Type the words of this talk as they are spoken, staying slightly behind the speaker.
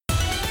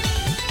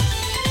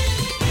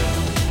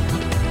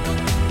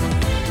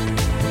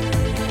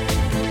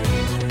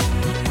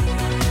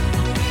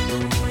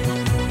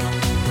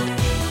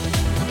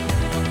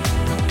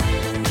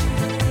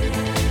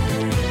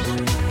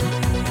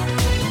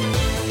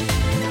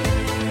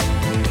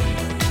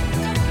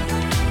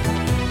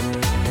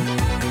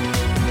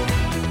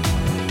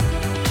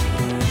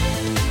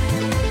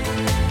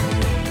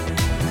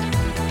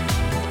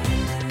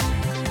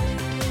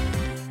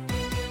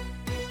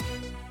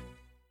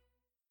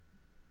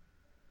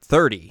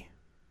30.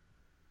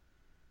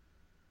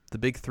 The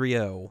big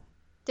 3-0.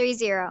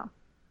 3-0.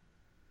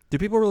 Do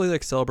people really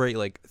like celebrate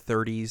like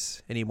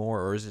 30s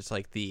anymore, or is it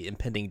like the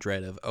impending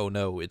dread of, oh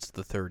no, it's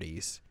the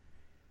 30s?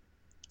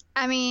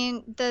 I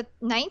mean, the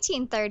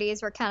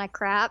 1930s were kind of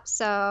crap,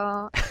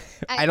 so...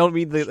 I don't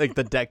mean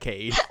the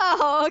decade.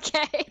 Oh,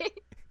 okay.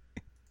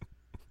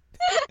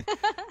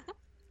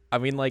 I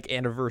mean like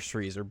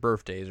anniversaries or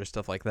birthdays or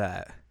stuff like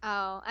that.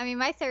 Oh, I mean,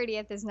 my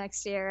 30th is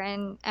next year,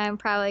 and I'm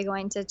probably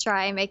going to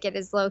try and make it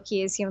as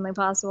low-key as humanly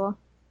possible.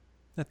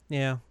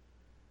 Yeah.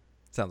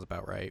 Sounds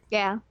about right.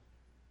 Yeah.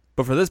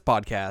 But for this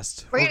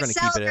podcast, We're going to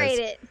celebrate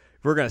it.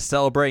 We're going to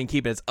celebrate and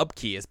keep it as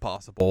up-key as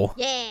possible.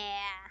 Yeah.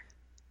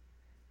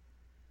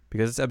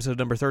 Because it's episode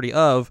number 30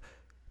 of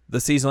the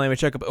Seasonal Anime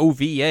Checkup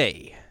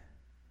OVA.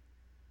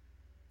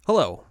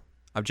 Hello,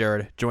 I'm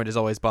Jared, joined as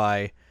always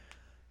by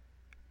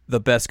the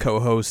best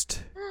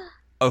co-host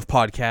of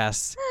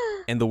podcasts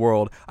in the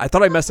world. I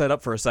thought I messed that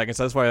up for a second,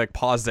 so that's why I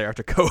paused there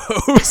after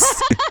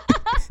co-host.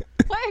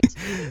 What did you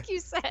think you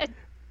said?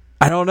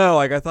 I don't know,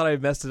 I thought I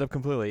messed it up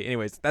completely.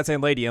 Anyways, that's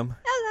Anladium.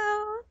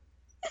 Hello.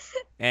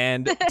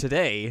 And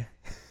today,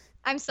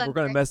 I'm sunburned.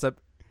 we're going to mess up.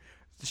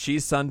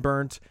 She's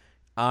sunburnt.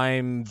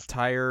 I'm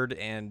tired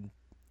and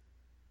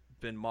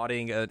been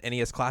modding an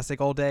NES Classic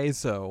all day,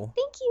 so...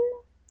 Thank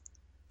you.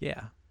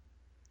 Yeah.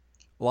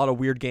 A lot of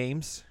weird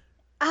games.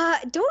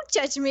 Don't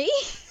judge me.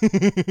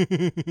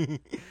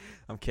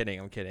 I'm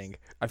kidding.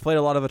 I've played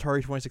a lot of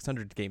Atari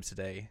 2600 games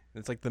today.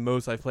 It's like the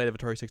most I've played of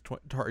Atari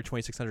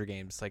 2600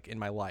 games like in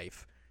my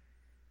life.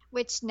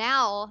 Which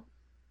now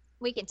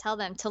we can tell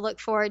them to look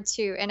forward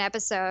to an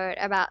episode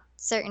about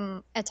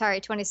certain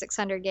Atari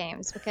 2600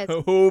 games because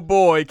Oh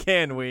boy,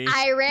 can we?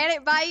 I ran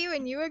it by you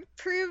and you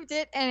approved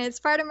it and it's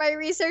part of my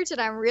research and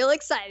I'm real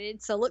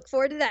excited. So look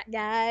forward to that,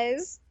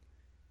 guys.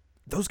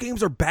 Those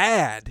games are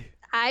bad.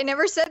 I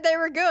never said they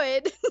were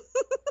good.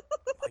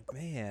 Like,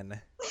 man.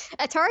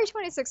 Atari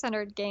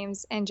 2600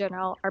 games in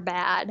general are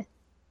bad.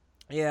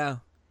 Yeah.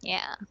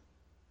 Yeah.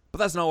 But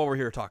that's not what we're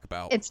here to talk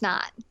about. It's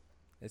not.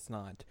 It's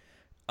not.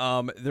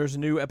 There's a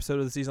new episode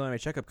of the Seasonal Anime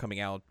Checkup coming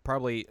out.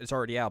 Probably it's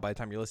already out by the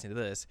time you're listening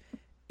to this.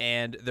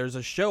 And there's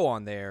a show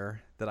on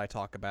there that I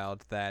talk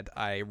about that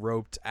I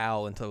roped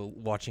Al into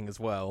watching as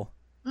well.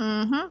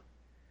 Mm-hmm.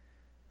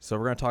 So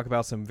we're going to talk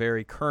about some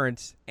very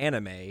current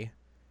anime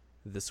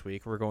this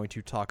week. We're going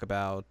to talk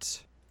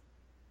about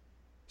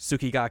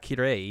Tsukiga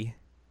Kirei.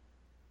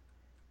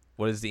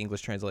 What is the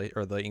English translate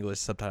or the English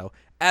subtitle?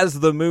 As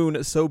the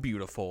Moon So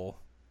Beautiful.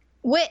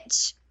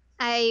 Which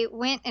I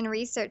went and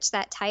researched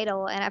that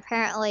title, and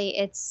apparently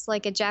it's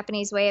like a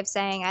Japanese way of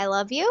saying I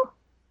love you.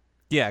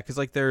 Yeah, because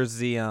like there's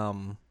the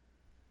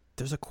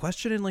there's a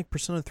question in like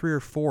Persona 3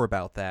 or 4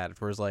 about that,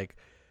 where it's like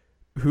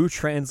who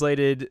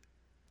translated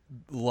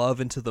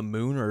love into the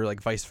moon or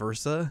like vice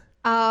versa.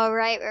 Oh,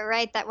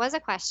 right. That was a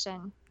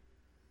question.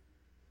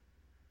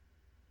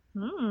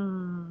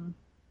 So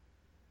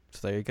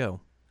there you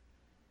go.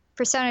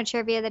 Persona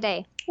trivia of the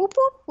day. Whoop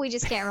whoop. We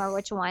just can't remember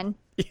which one.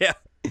 Yeah,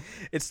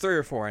 it's 3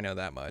 or 4. I know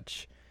that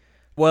much.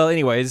 Well,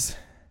 anyways,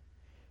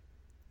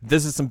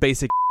 this is some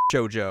basic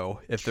shoujo,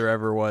 if there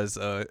ever was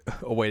a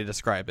way to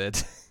describe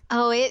it.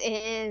 Oh, it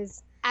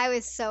is. I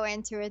was so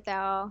into it,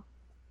 though.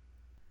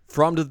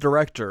 From the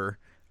director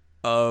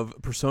of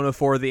Persona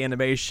 4 the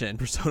animation,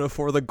 Persona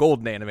 4 the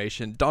Golden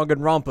animation,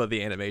 Danganronpa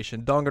the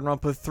animation,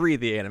 Danganronpa 3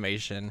 the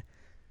animation.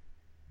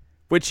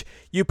 Which,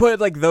 you put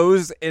like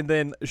those and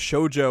then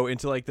shoujo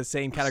into like the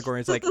same category.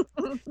 It's like,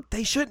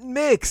 they shouldn't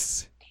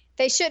mix.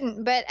 They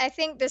shouldn't, but I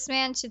think this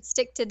man should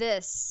stick to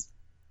this.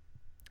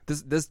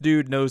 This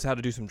dude knows how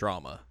to do some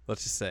drama,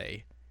 let's just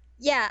say.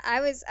 Yeah,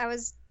 I was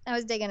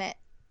digging it.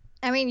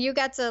 I mean, you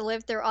got to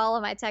live through all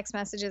of my text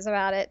messages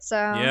about it, so.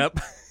 Yep.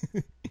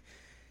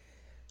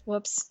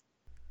 Whoops.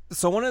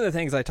 So one of the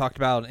things I talked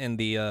about in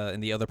the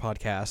other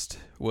podcast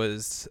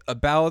was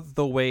about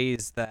the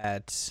ways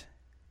that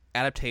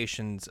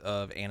adaptations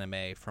of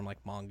anime from like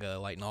manga,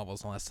 light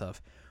novels, and all that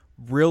stuff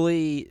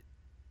really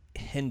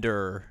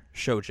hinder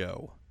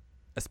shoujo,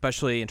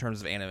 especially in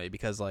terms of anime,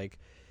 because like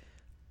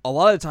a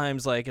lot of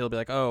times like it'll be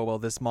like, oh well,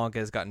 this manga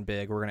has gotten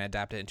big, we're gonna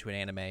adapt it into an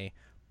anime,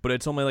 but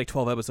it's only like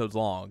 12 episodes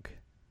long,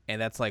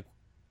 and that's like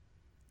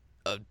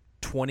 10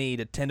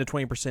 to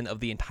 20%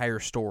 of the entire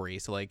story.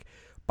 So like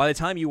by the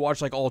time you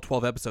watch like all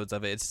 12 episodes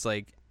of it, it's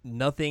like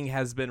nothing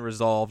has been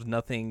resolved,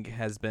 nothing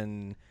has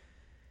been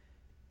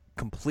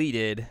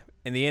completed.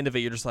 In the end of it,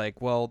 you're just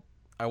like, well,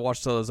 I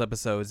watched all those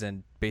episodes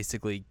and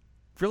basically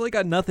really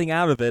got nothing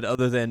out of it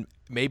other than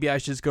maybe I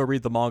should just go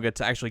read the manga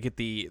to actually get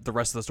the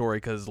rest of the story,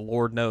 because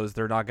Lord knows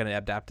they're not going to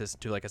adapt this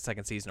to like a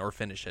second season or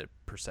finish it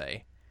per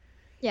se.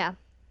 Yeah.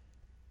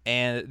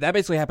 And that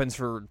basically happens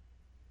for,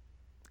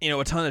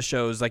 a ton of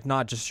shows, like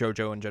not just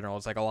shoujo in general.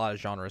 It's like a lot of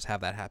genres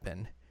have that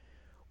happen.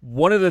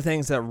 One of the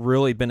things that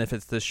really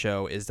benefits this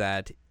show is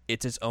that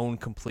it's its own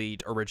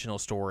complete original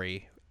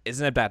story,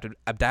 isn't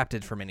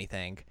adapted from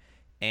anything,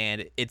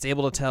 and it's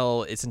able to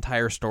tell its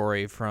entire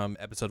story from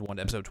episode 1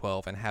 to episode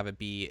 12 and have it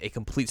be a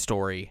complete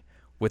story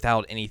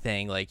without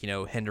anything like,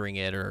 hindering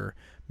it or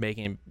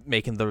making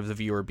the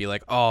viewer be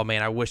like, oh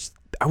man, I wish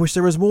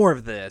there was more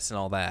of this and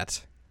all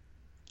that.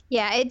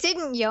 Yeah, it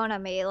didn't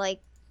Yona me.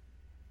 Like,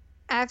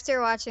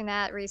 after watching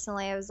that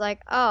recently, I was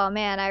like, oh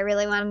man, I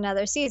really want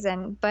another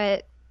season.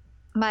 But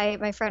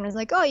my friend was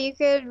like, oh, you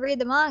could read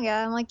the manga.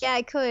 I'm like, yeah,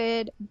 I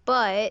could,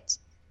 but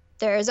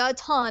there's a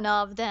ton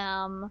of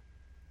them.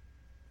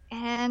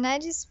 And I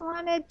just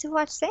wanted to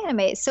watch the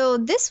anime. So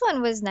this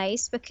one was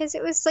nice because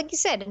it was, like you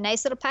said, a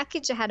nice little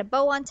package. It had a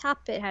bow on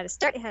top. It had a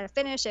start. It had a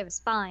finish. It was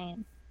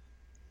fine.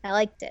 I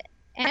liked it.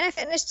 And I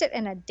finished it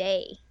in a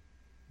day.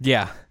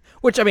 Yeah.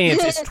 Which, I mean,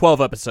 it's 12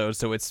 episodes,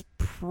 so it's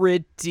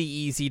pretty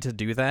easy to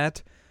do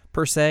that,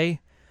 per se.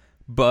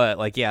 But,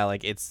 like, yeah,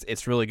 like,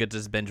 it's really good to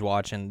just binge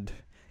watch. And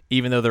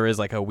even though there is,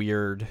 like, a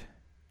weird,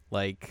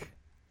 like,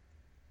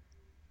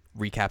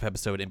 recap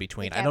episode in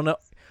between, I don't know.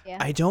 Yeah.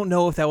 I don't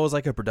know if that was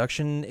like a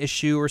production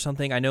issue or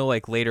something. I know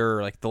like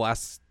later, like the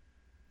last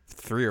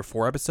 3 or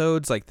 4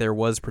 episodes, like there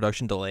was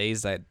production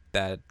delays that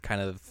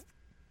kind of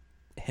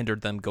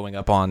hindered them going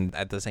up on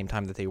at the same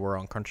time that they were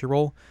on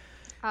Crunchyroll.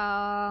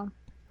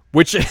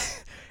 Which,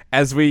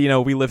 as we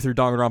lived through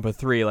Danganronpa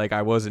 3, like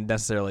I wasn't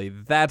necessarily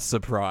that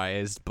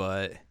surprised,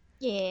 but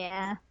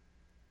yeah.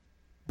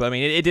 But I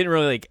mean, it didn't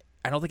really like.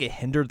 I don't think it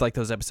hindered like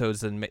those episodes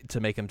to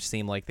make them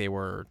seem like they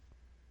were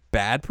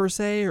bad per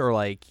se, or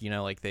like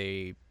like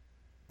they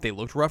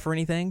looked rough or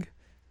anything.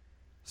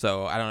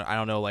 So I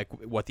don't know like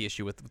what the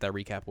issue with that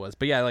recap was,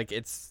 but yeah, like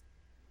it's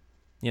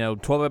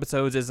 12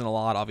 episodes isn't a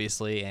lot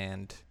obviously,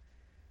 and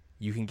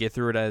you can get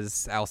through it,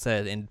 as Al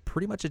said, in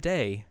pretty much a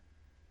day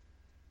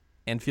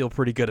and feel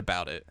pretty good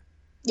about it.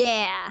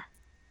 Yeah,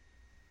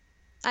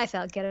 I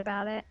felt good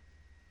about it.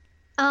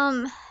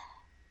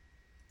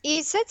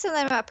 You said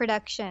something about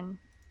production,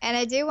 and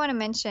I do want to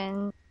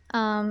mention,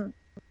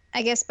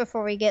 I guess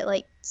before we get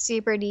like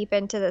super deep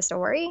into the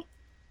story,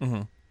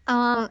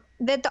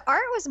 that the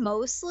art was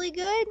mostly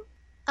good.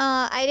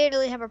 I didn't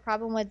really have a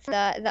problem with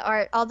the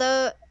art,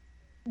 although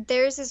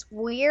there's this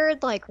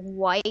weird like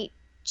white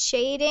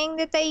shading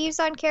that they use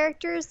on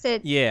characters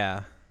that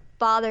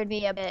bothered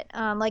me a bit.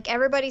 Like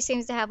everybody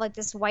seems to have like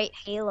this white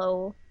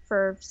halo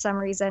for some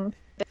reason,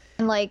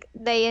 and like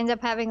they end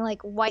up having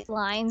like white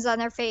lines on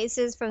their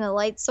faces from the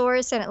light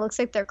source, and it looks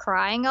like they're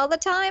crying all the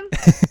time.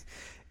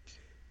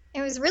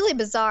 It was really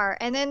bizarre.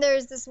 And then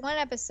there's this one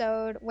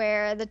episode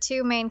where the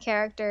two main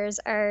characters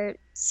are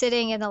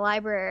sitting in the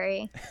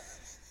library,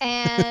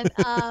 and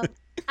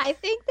I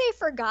think they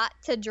forgot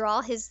to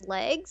draw his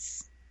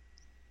legs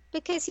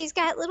because he's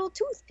got little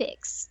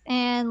toothpicks,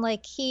 and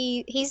like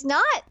he's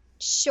not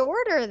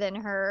shorter than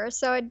her,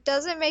 so it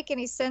doesn't make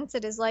any sense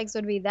that his legs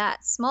would be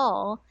that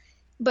small.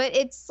 But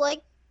it's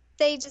like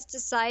they just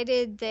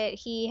decided that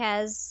he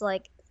has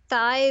like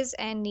thighs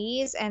and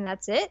knees, and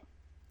that's it.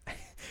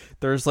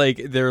 They're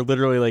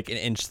literally like an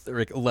inch,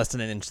 less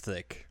than an inch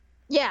thick.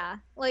 Yeah,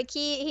 like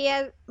he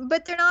has,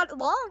 but they're not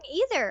long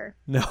either.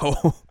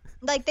 No.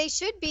 Like they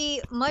should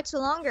be much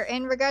longer.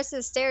 In regards to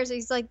the stairs,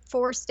 he's like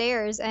 4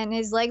 stairs, and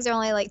his legs are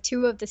only like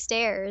 2 of the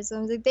stairs. I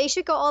was like, they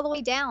should go all the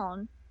way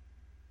down.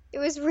 It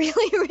was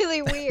really,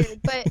 really weird.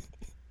 But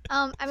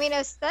I mean,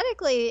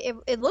 aesthetically,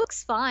 it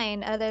looks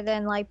fine, other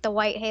than like the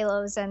white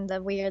halos and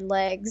the weird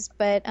legs.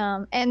 But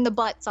and the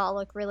butts all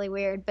look really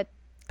weird. But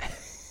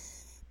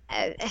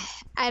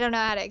I don't know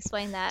how to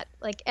explain that.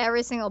 Like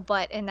every single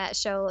butt in that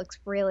show looks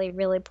really,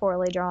 really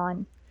poorly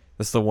drawn.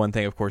 That's the one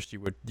thing, of course,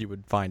 you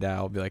would find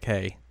out. Be like,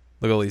 hey,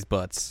 look at all these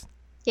butts.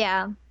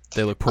 Yeah.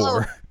 They look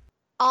poor.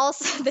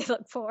 Also, they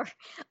look poor.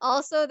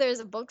 Also, there's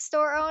a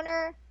bookstore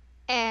owner,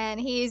 and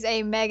he's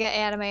a mega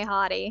anime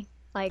hottie.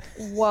 Like,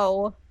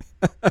 whoa.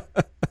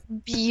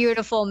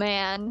 Beautiful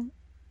man.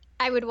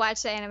 I would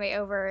watch the anime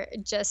over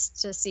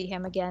just to see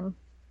him again.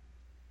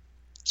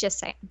 Just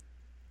saying.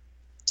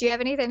 Do you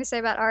have anything to say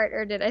about art,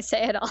 or did I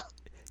say it all?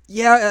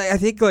 Yeah, I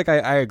think like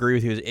I agree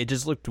with you. It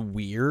just looked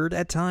weird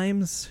at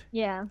times.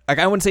 Yeah. Like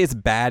I wouldn't say it's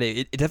bad.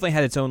 It definitely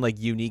had its own like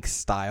unique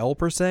style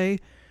per se.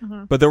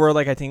 Mm-hmm. But there were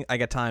like I think I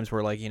got times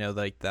where like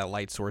like that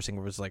light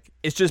sourcing was like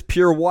it's just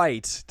pure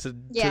white to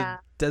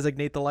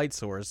designate the light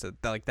source.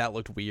 That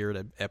looked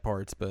weird at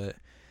parts, but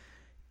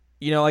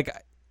like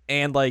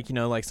and like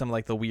like some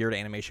like the weird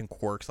animation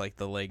quirks like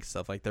the leg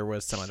stuff, like there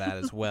was some of that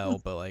as well.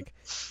 But like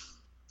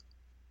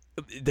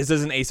this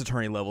isn't Ace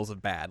Attorney levels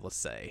of bad, let's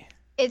say.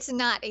 It's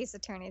not Ace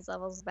Attorney's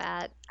levels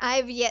bad.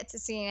 I've yet to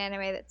see an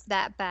anime that's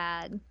that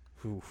bad.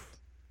 Oof.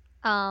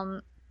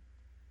 And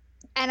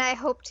I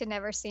hope to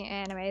never see an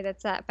anime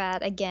that's that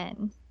bad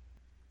again.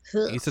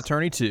 Ace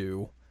Attorney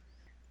 2.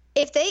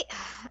 If they...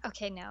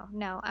 Okay, no.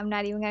 I'm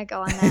not even going to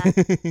go on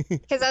that.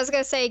 Because I was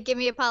going to say, give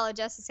me Apollo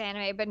Justice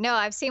anime. But no,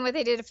 I've seen what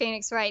they did to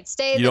Phoenix Wright.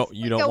 You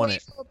don't want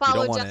it.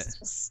 Apollo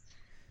Justice.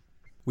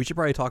 We should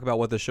probably talk about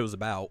what this show's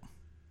about.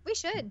 We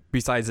should.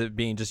 Besides it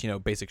being just,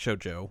 basic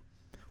shoujo.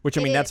 Which,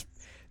 I mean,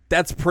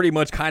 that's pretty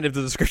much kind of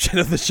the description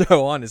of the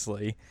show,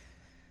 honestly.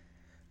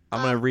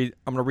 I'm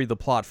gonna read the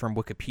plot from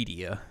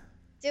Wikipedia.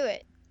 Do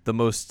it. The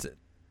most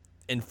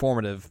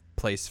informative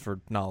place for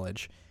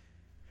knowledge.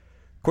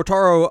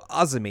 Kotaro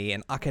Azumi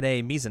and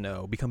Akane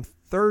Mizuno become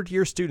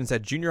third-year students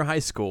at junior high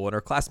school and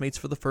are classmates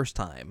for the first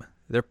time.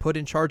 They're put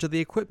in charge of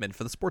the equipment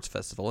for the sports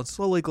festival and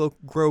slowly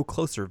grow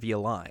closer via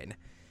line.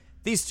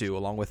 These two,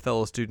 along with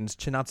fellow students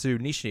Chinatsu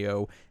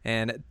Nishio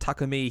and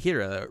Takumi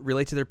Hira,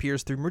 relate to their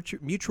peers through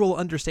mutual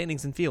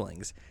understandings and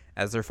feelings.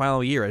 As their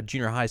final year at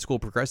junior high school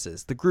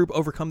progresses, the group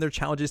overcome their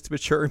challenges to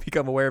mature and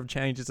become aware of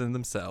changes in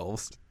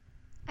themselves.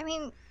 I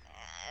mean,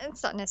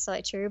 it's not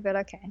necessarily true, but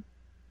okay.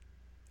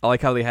 I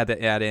like how they had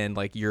to add in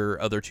like your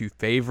other two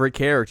favorite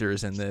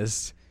characters in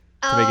this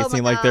to make it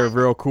seem like they're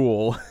real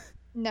cool.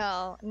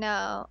 No.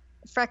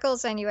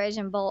 Freckles and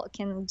Eurasian Bolt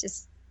can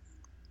just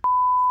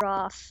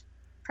off.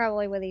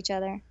 Probably with each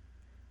other.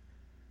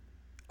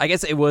 I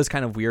guess it was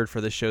kind of weird for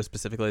this show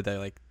specifically that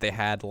like they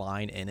had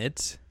line in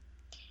it.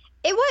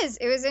 It was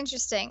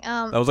interesting.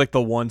 That was like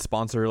the one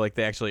sponsor, like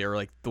they actually are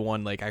like the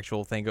one like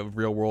actual thing of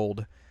real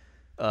world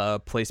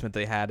placement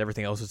they had.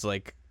 Everything else was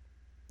like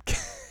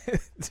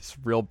just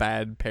real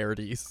bad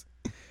parodies.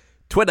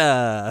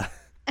 Twitter.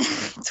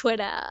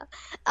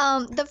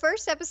 The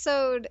first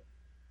episode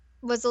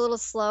was a little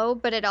slow,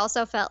 but it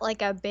also felt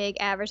like a big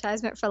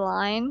advertisement for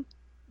Line.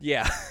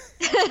 Yeah.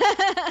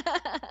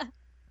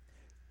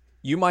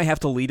 You might have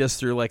to lead us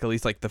through like at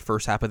least like the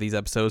first half of these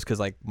episodes because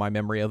like my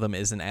memory of them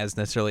isn't as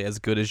necessarily as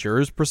good as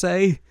yours per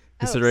se,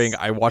 considering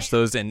I watched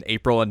those in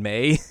April and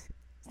May,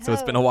 so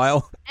it's been a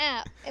while.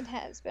 Yeah, it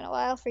has been a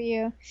while for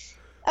you.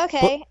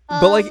 Okay,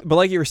 but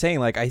like you were saying,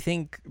 like I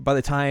think by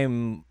the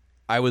time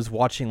I was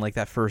watching like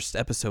that first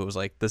episode was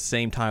like the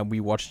same time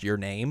we watched Your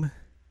Name,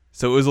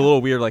 so it was a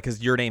little weird like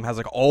because Your Name has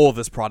like all of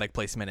this product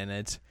placement in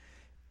it.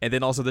 And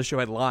then also this show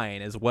had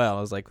Line as well. I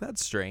was like,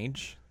 that's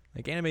strange.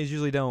 Like animes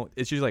usually don't.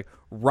 It's usually like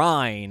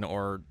Rhine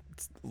or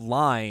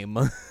Lime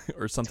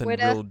or something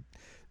real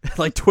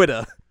like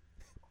Twitter.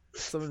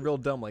 Something real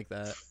dumb like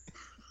that.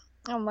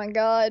 Oh my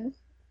god.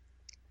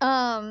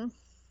 Yeah,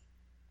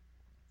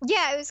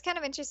 it was kind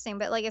of interesting,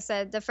 but like I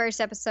said, the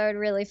first episode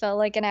really felt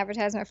like an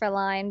advertisement for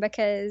Line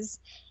because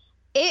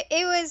it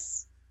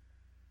was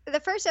the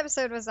first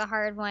episode was a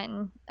hard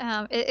one.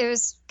 It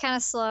was kind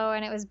of slow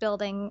and it was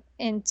building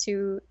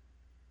into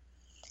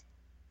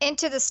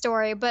the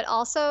story, but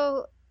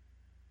also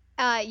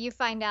you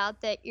find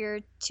out that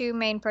your two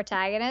main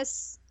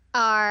protagonists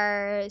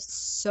are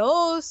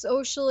so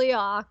socially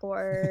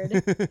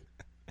awkward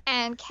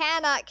and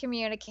cannot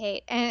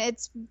communicate, and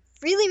it's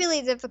really,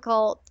 really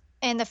difficult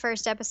in the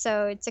first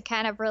episode to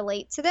kind of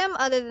relate to them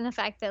other than the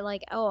fact that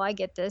like, oh, I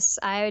get this,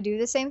 I do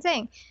the same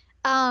thing,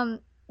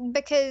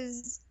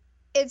 because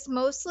it's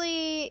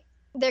mostly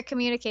their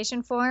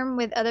communication form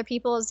with other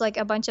people is like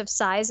a bunch of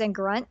sighs and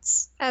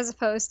grunts as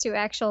opposed to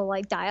actual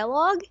like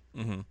dialogue.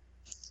 Mm-hmm.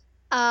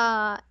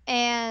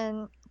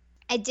 And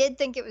I did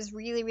think it was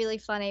really, really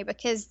funny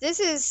because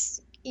this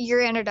is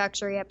your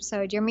introductory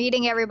episode. You're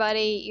meeting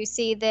everybody. You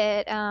see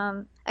that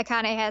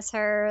Akane has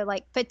her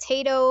like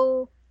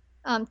potato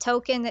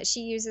token that she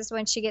uses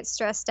when she gets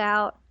stressed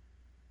out.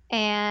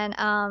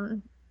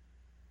 And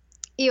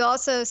you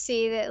also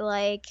see that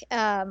like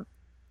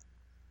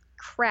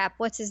crap,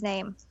 what's his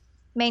name?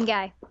 Main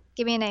guy.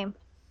 Give me a name.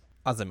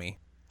 Azumi.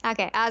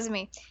 Okay,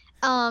 Azumi.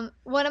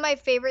 One of my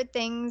favorite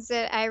things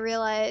that I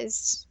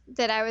realized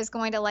that I was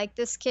going to like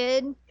this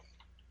kid,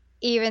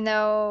 even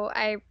though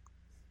I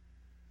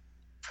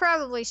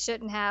probably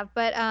shouldn't have,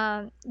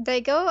 but they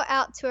go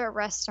out to a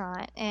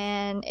restaurant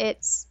and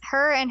it's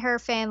her and her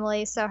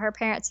family, so her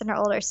parents and her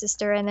older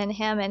sister, and then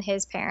him and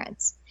his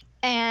parents.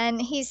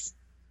 And he's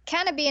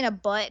kind of being a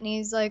butt and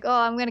he's like,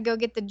 oh, I'm going to go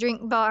get the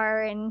drink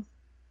bar, and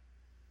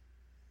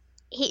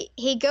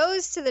he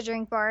goes to the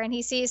drink bar and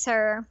he sees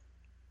her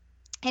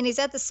and he's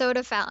at the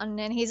soda fountain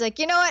and he's like,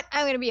 you know what?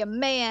 I'm going to be a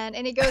man.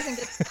 And he goes and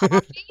gets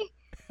coffee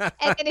and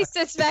then he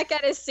sits back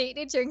at his seat and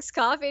he drinks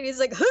coffee and he's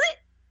like,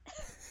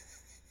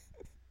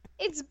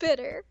 it's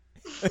bitter.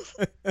 I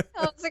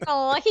was like,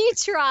 oh, he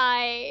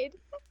tried.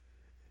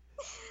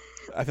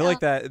 I feel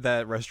like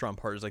that restaurant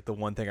part is like the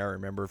one thing I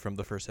remember from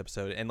the first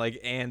episode, and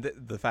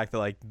the fact that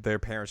like their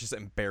parents just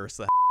embarrass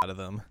the out of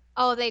them.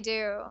 Oh, they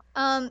do.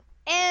 And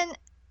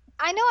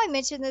I know I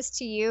mentioned this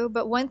to you,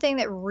 but one thing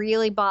that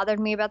really bothered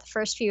me about the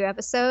first few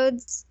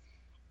episodes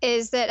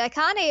is that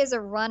Akane is a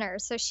runner,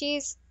 so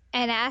she's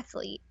an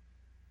athlete,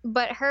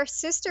 but her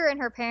sister and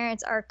her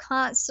parents are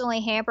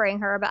constantly hampering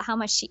her about how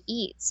much she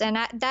eats, and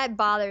that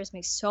bothers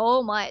me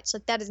so much.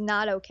 Like, that is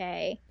not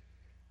okay.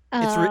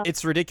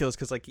 It's ridiculous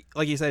because like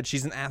you said,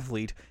 she's an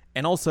athlete,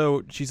 and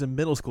also she's a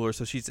middle schooler,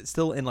 so she's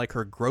still in like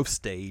her growth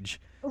stage.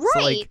 Right. So,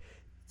 like,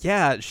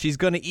 yeah, she's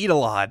gonna eat a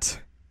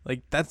lot.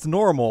 Like, that's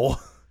normal.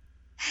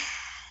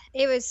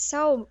 It was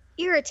so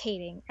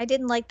irritating. I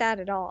didn't like that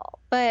at all.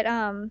 But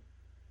I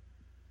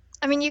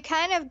mean, you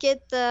kind of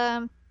get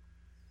the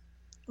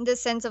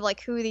sense of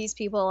like who these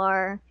people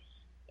are.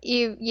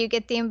 You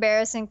get the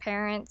embarrassing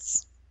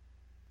parents.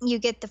 You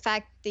get the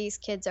fact that these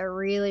kids are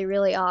really,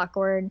 really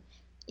awkward.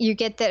 You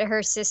get that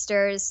her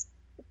sister's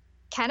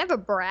kind of a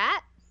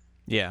brat.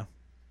 Yeah.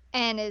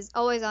 And is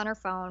always on her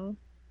phone.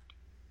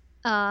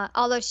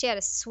 Although she had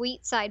a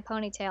sweet side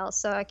ponytail,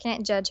 so I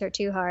can't judge her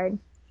too hard.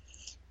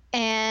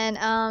 And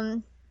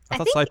I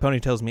thought side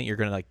ponytails mean you're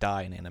gonna like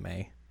die in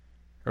anime,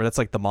 or that's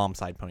like the mom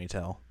side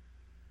ponytail.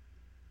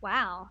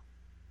 Wow.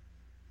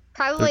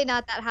 Probably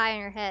not that high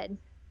in her head.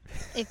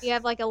 If you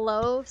have like a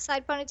low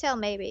side ponytail,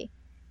 maybe.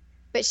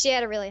 But she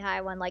had a really high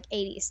one, like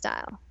 80s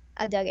style.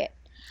 I dug it.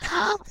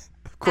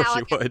 Of course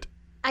you would.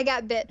 I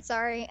got bit,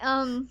 sorry.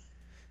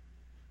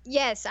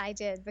 Yes, I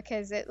did,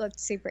 because it looked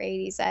super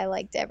 80s. I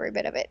liked every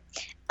bit of it.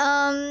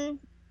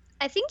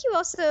 I think you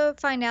also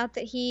find out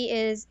that he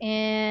is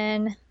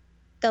in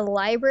the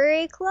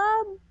library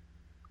club.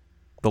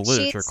 The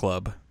literature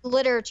club.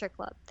 Literature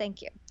club,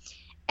 thank you.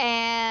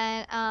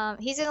 And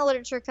he's in the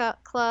literature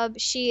club.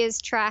 She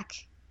is track.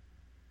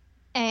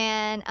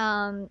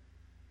 And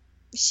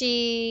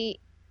she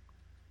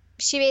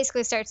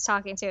basically starts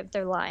talking to him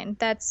through line.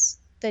 That's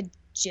the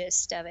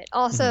gist of it.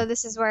 Also,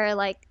 this is where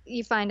like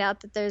you find out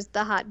that there's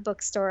the hot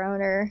bookstore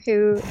owner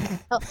who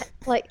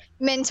like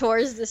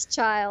mentors this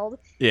child.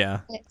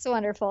 Yeah. It's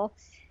wonderful.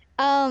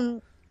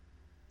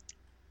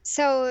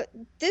 So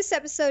this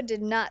episode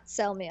did not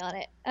sell me on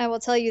it. I will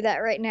tell you that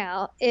right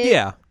now.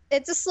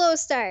 It's a slow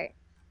start.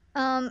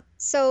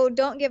 So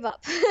don't give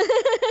up.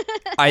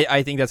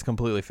 I think that's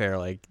completely fair.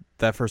 Like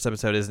that first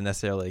episode isn't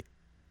necessarily,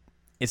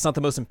 it's not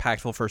the most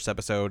impactful first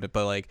episode,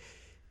 but like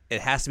it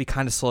has to be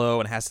kind of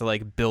slow and has to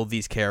like build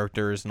these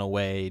characters in a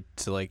way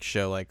to like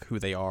show like who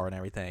they are and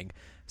everything.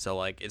 So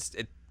like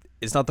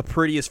it's not the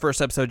prettiest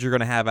first episode you're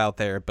gonna have out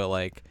there, but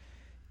like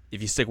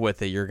if you stick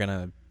with it, you're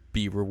gonna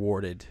be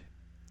rewarded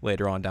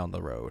later on down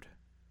the road.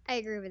 I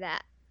agree with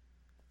that.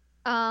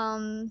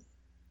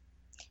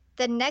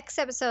 The next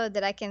episode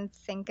that I can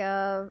think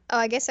of,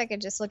 I guess I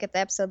could just look at the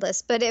episode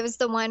list, but it was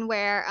the one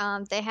where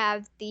they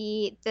have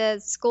the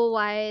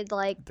school-wide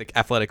like the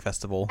athletic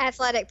festival.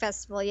 Athletic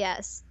festival,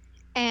 yes.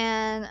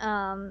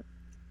 And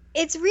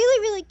it's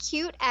really, really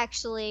cute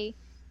actually,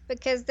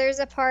 because there's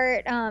a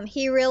part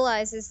he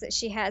realizes that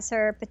she has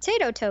her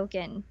potato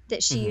token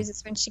that she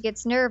uses when she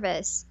gets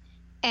nervous,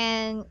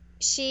 and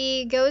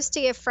she goes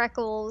to give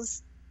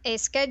Freckles a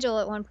schedule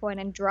at one point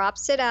and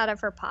drops it out of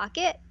her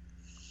pocket,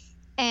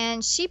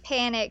 and she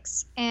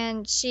panics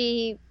and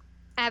she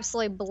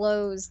absolutely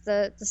blows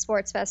the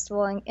sports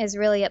festival and is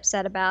really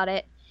upset about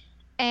it.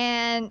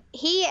 And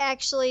he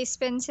actually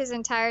spends his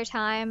entire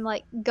time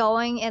like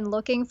going and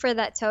looking for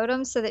that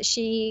totem so that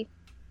she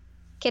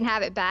can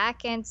have it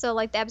back. And so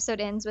like the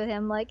episode ends with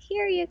him like,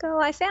 here you go,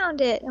 I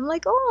found it. I'm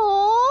like,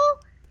 oh,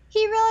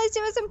 he realized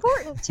it was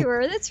important to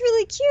her. That's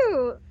really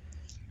cute.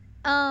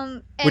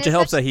 Which it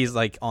helps that he's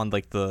like on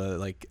like the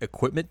like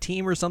equipment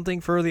team or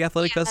something for the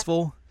athletic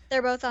festival.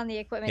 They're both on the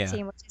equipment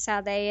team, which is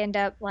how they end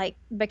up like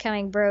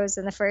becoming bros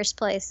in the first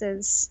place.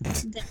 Is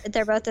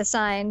they're both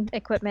assigned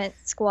equipment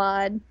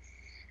squad.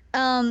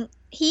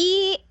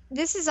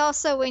 This is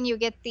also when you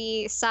get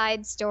the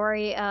side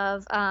story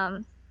of I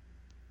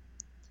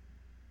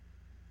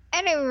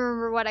don't even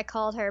remember what I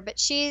called her, but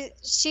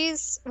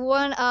she's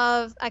one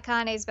of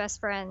Akane's best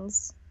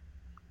friends,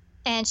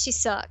 and she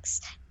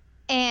sucks.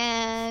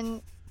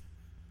 And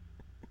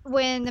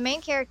when the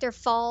main character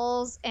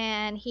falls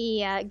and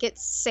he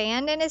gets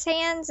sand in his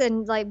hands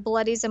and like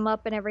bloodies him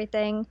up and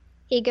everything,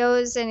 he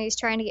goes and he's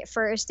trying to get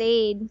first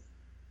aid.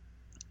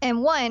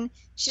 And one,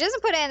 she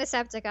doesn't put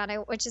antiseptic on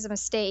it, which is a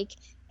mistake.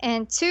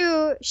 And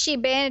two, she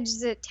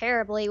bandages it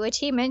terribly, which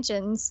he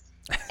mentions.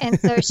 And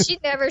so she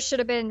never should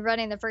have been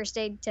running the first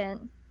aid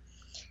tent.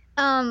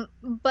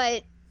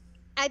 But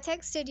I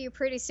texted you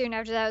pretty soon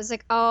after that. I was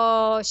like,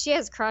 oh, she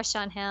has a crush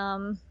on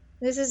him.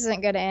 This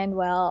isn't going to end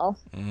well.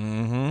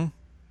 Mm-hmm.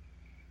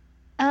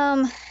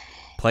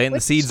 Planting the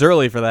seeds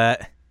early for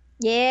that.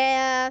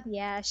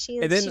 Yeah, she.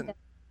 And then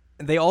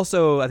they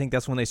also, I think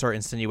that's when they start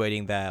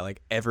insinuating that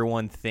like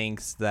everyone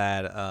thinks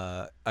that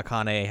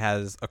Akane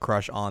has a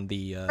crush on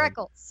the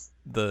Freckles.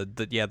 The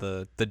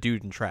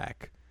dude in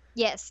track.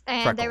 Yes,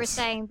 and Freckles. They were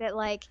saying that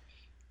like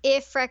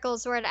if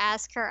Freckles were to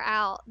ask her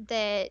out,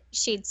 that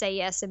she'd say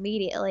yes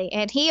immediately.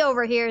 And he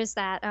overhears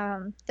that.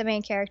 The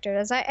main character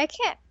does. I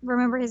can't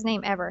remember his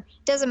name ever.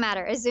 Doesn't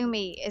matter.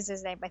 Izumi is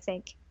his name, I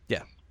think.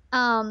 Yeah.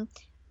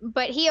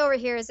 But he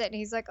overhears it and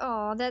he's like,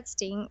 "Oh, that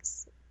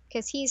stinks,"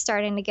 because he's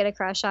starting to get a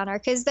crush on her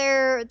because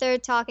they're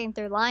talking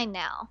through line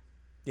now.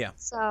 Yeah.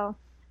 So,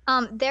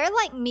 they're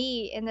like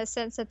me in the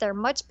sense that they're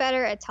much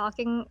better at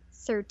talking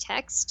through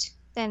text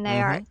than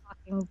they are at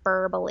talking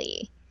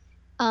verbally.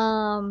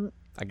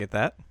 I get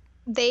that.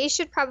 They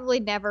should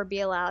probably never be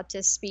allowed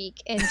to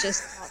speak and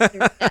just talk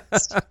through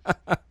text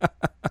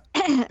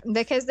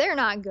because they're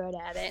not good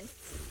at it.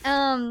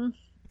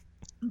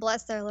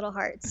 Bless their little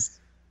hearts.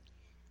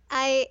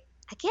 I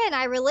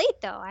relate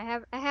though. I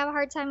have a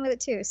hard time with it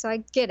too, so I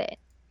get it.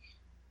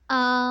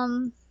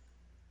 What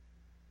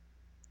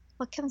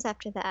comes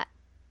after that?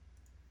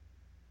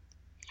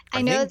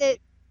 I know that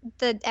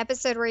the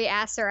episode where he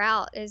asks her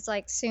out is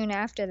like soon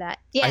after that.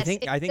 Yes, I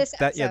think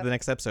that the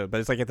next episode, but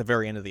it's like at the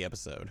very end of the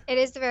episode. It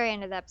is the very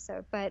end of the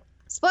episode, but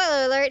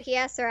spoiler alert, he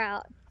asks her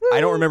out. Woo! I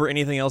don't remember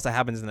anything else that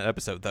happens in that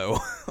episode though,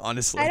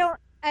 honestly. I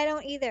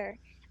don't either.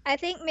 I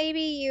think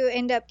maybe you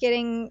end up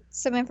getting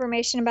some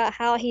information about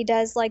how he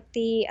does like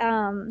the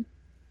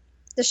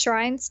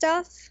shrine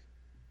stuff.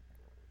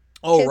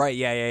 Oh, right.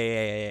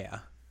 Yeah.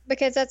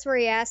 Because that's where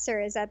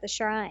Yasser is at the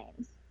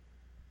shrine.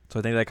 So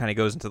I think that kind of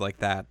goes into like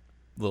that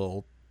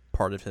little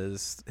part of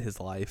his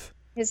life.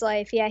 His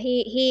life, yeah.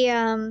 He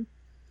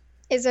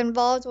is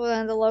involved with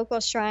one of the local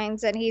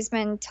shrines, and he's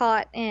been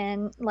taught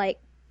in like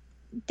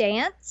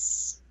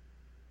dance.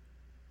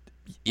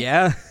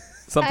 Yeah,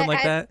 something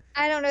like that.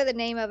 I don't know the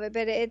name of it,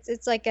 but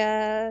it's like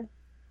a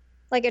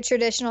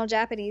traditional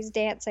Japanese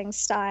dancing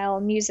style,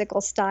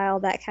 musical style,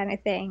 that kind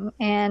of thing.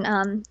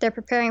 And they're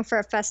preparing for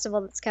a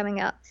festival that's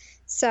coming up.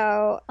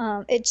 So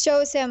it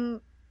shows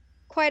him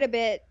quite a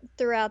bit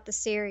throughout the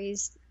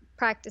series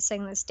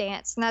practicing this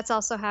dance. And that's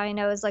also how he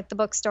knows like the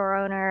bookstore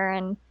owner.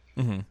 And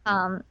and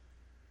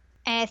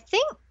I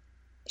think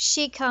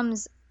she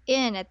comes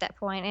in at that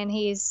point, and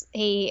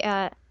he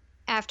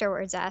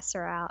afterwards asks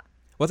her out.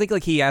 Well, I think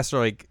like he asked her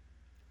like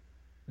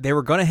they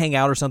were gonna hang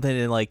out or something,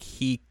 and like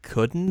he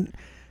couldn't.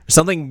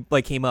 Something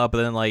like came up,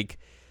 and then like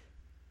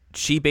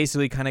she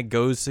basically kind of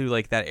goes to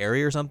like that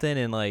area or something,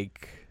 and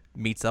like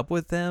meets up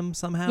with them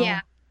somehow.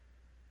 Yeah,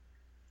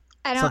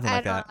 I don't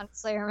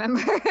honestly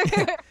remember.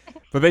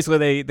 But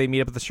basically, they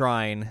meet up at the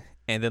shrine,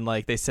 and then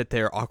like they sit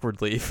there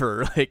awkwardly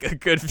for like a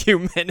good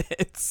few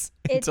minutes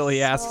until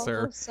he asks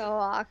her. So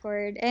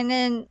awkward, and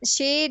then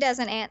she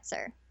doesn't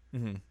answer.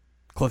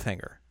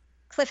 Cliffhanger.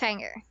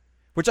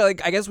 Which I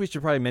guess we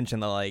should probably mention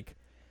that like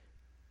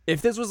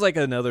if this was like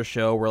another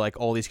show where like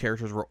all these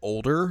characters were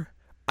older,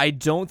 I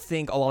don't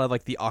think a lot of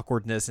like the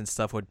awkwardness and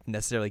stuff would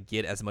necessarily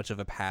get as much of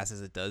a pass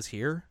as it does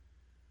here.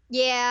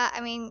 Yeah,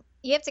 I mean,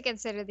 you have to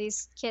consider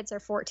these kids are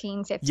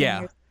 14,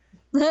 15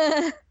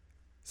 years.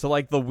 So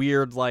like the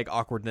weird like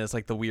awkwardness,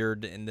 like the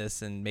weird in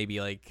this, and maybe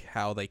like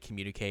how they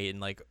communicate,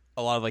 and like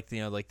a lot of like,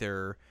 you know, like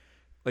they're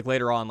like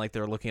later on like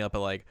they're looking up at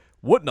like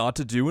what not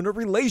to do in a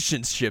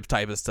relationship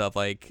type of stuff.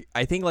 Like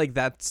I think like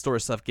that sort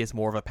of stuff gets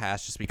more of a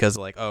pass just because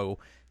like, oh,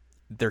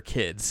 they're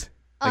kids.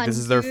 Like on this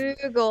is their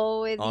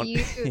Google with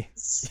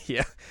youths.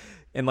 Yeah.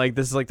 And like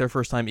this is like their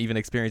first time even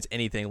experience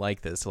anything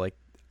like this. So like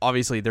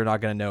obviously they're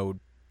not gonna know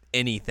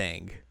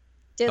anything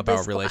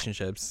about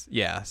relationships.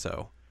 Yeah,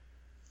 so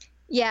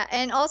yeah,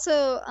 and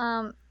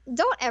also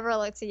don't ever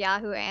look to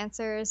Yahoo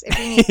Answers if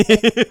you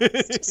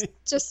need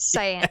just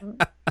saying,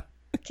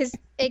 because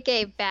it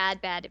gave bad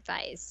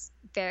advice.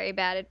 Very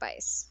bad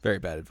advice.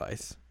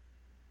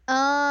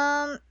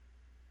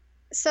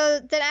 So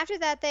then after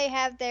that they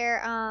have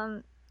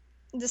their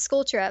the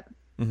school trip.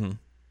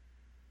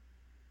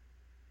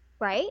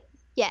 Right?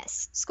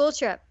 Yes, school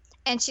trip.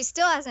 And she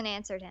still hasn't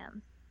answered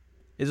him.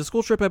 Is a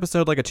school trip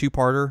episode like a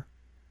two-parter?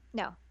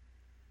 No.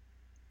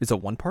 Is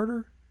it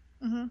one-parter?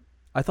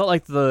 I thought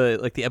like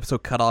the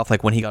episode cut off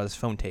like when he got his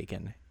phone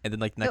taken, and then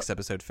like next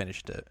episode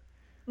finished it.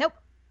 Nope.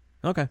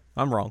 Okay,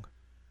 I'm wrong.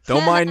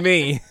 Don't mind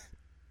me.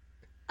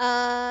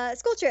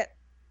 School trip.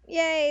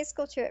 Yay,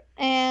 school trip.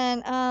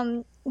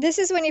 And this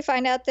is when you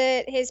find out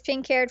that his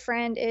pink-haired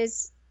friend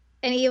is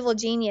an evil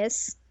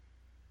genius,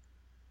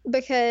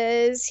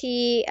 because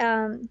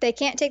they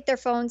can't take their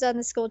phones on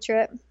the school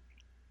trip,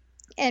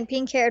 and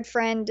pink-haired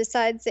friend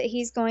decides that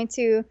he's going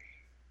to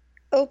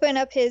open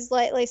up his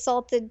lightly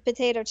salted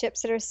potato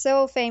chips that are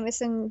so famous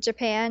in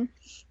Japan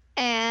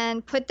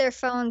and put their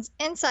phones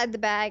inside the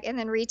bag and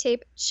then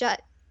retape it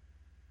shut.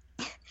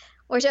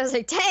 Which I was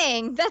like,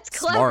 dang, that's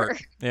clever.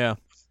 Smart.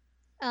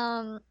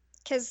 Yeah.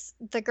 Because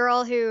the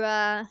girl who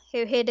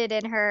hid it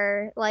in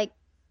her like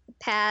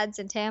pads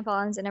and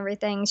tampons and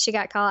everything, she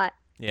got caught.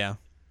 Yeah.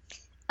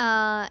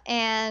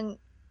 And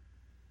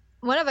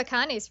one of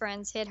Akane's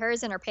friends hid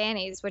hers in her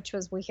panties, which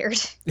was weird.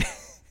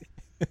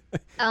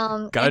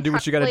 Gotta do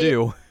what you gotta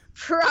do.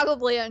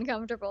 Probably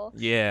uncomfortable.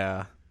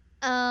 Yeah.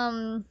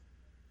 So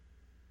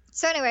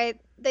anyway,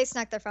 they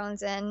snuck their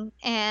phones in,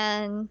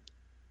 and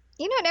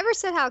you know, it never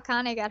said how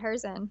Akane got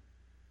hers in.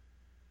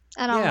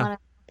 I don't want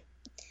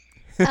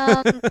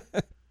to.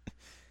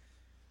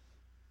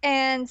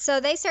 And so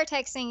they start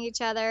texting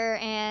each other,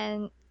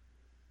 and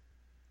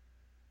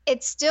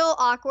it's still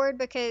awkward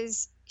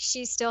because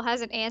she still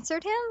hasn't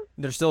answered him.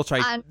 They're still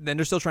trying. Then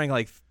they're still trying to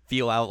like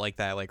feel out like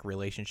that like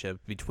relationship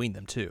between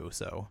them too.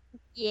 So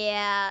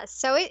yeah,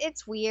 so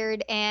it's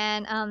weird,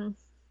 and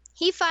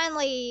he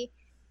finally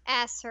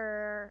asks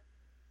her,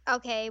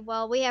 "Okay,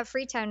 well, we have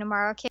free time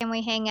tomorrow. Can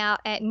we hang out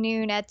at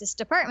noon at this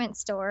department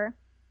store?"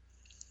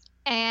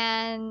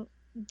 And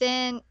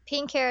then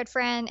pink-haired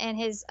friend and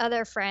his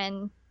other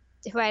friend,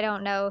 who I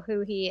don't know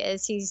who he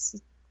is,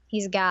 he's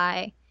a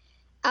guy.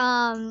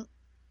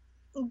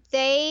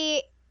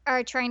 They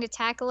are trying to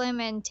tackle him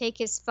and take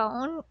his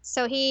phone.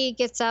 So he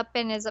gets up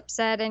and is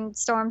upset and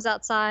storms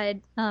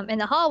outside in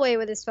the hallway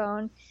with his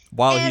phone.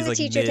 While he's like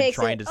mid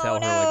trying to tell her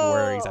like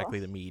where exactly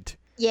to meet.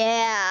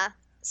 Yeah.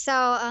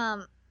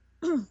 So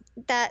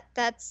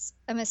that's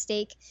a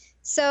mistake.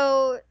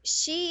 So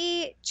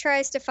she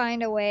tries to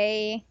find a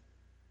way.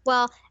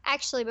 Well,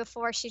 actually,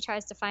 before she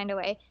tries to find a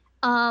way,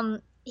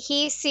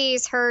 he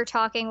sees her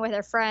talking with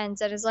her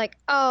friends and is like,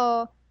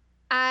 "Oh,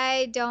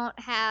 I don't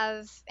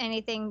have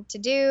anything to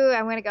do.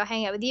 I'm going to go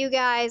hang out with you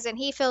guys. And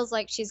he feels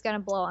like she's going to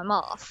blow him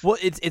off. Well,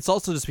 it's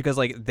also just because,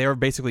 like, they're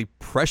basically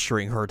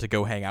pressuring her to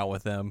go hang out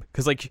with them.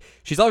 Because, like,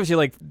 she's obviously,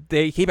 like,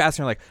 they keep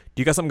asking her, like,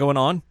 do you got something going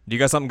on? Do you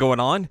got something going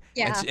on?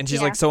 Yeah. And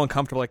she's, like, so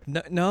uncomfortable, like,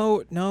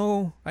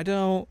 no, I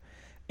don't.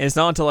 And it's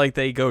not until, like,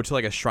 they go to,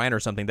 like, a shrine or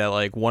something that,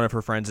 like, one of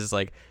her friends is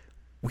like,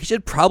 we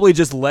should probably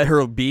just let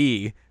her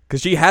be.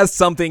 Because she has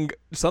something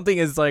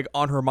is, like,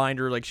 on her mind,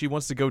 or, like, she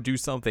wants to go do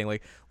something.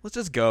 Like, let's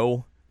just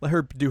go. Let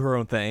her do her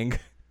own thing.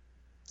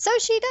 So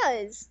she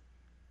does.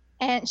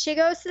 And she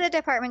goes to the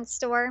department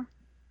store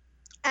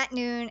at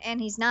noon, and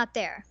he's not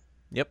there.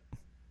 Yep.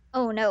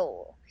 Oh,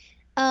 no.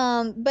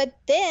 But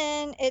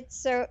then it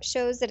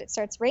shows that it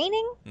starts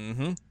raining.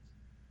 Mm-hmm.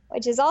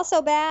 Which is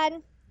also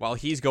bad. While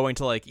he's going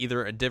to, like,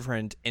 either a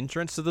different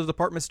entrance to the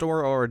department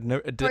store or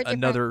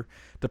another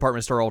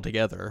department store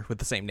altogether with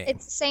the same name.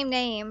 It's the same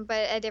name,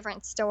 but a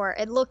different store,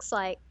 it looks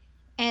like.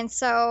 And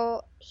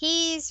so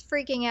he's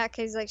freaking out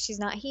because, like, she's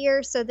not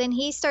here. So then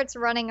he starts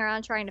running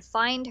around trying to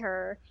find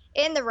her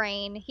in the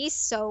rain. He's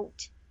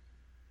soaked.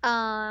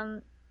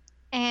 And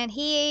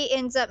he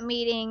ends up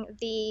meeting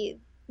the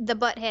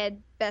butthead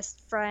best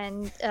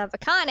friend of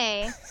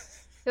Akane,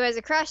 who has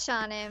a crush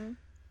on him,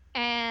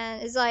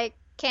 and is like,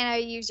 can I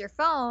use your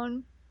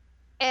phone?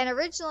 And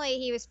originally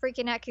he was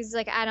freaking out because he's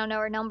like, I don't know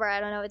her number. I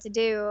don't know what to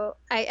do.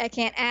 I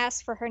can't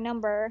ask for her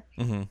number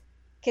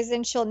because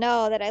then she'll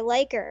know that I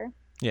like her.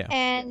 Yeah.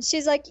 And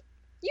she's like,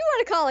 you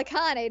want to call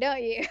Akane,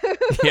 don't you?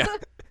 Yeah.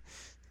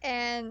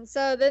 And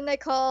so then they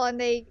call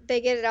and they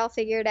get it all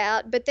figured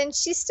out. But then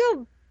she's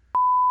still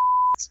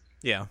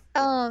yeah.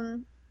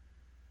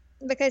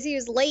 Because he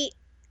was late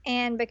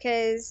and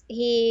because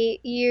he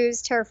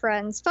used her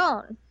friend's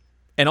phone.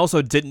 And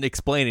also didn't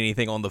explain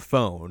anything on the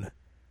phone,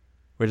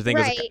 which I think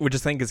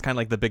is kind of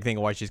like the big thing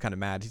why she's kind of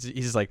mad. He's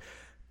just like,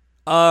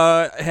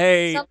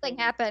 hey, something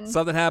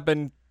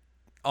happened.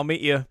 I'll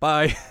meet you.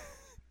 Bye.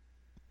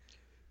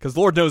 Because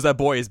Lord knows that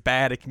boy is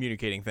bad at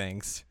communicating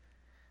things.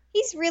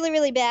 He's really,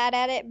 really bad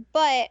at it,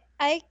 but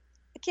I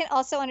can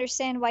also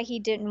understand why he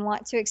didn't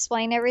want to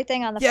explain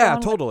everything on the phone. Yeah,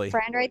 totally. With a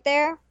friend right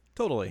there.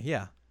 Totally,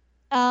 yeah.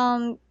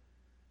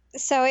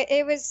 So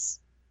it was.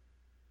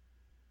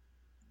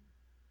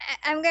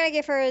 I'm gonna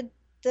give her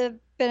the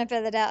benefit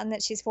of the doubt in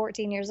that she's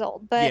 14 years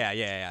old, but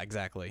yeah,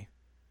 exactly.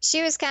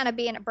 She was kind of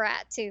being a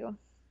brat too.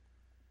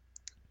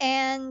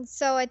 And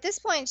so at this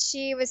point,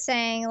 she was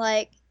saying,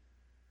 like,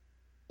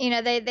 you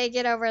know, they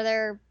get over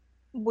their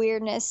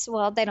weirdness.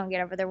 Well, they don't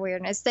get over their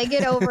weirdness. They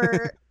get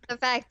over the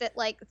fact that,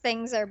 like,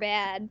 things are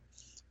bad.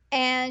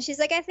 And she's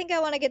like, I think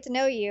I want to get to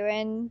know you.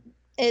 And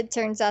it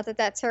turns out that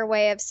that's her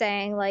way of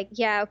saying, like,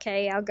 yeah,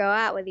 okay, I'll go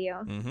out with you.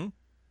 Mm-hmm.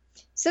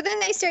 So then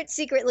they start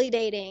secretly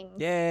dating.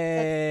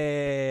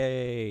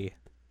 Yay!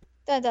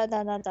 Dun, dun,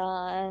 dun, dun,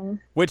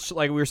 dun. Which,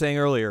 like we were saying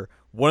earlier,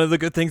 one of the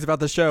good things about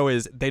the show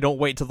is they don't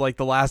wait till, like,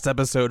 the last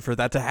episode for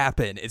that to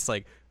happen. It's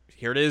like,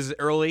 here it is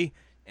early,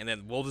 and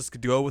then we'll just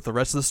go with the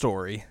rest of the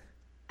story.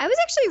 I was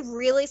actually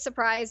really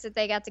surprised that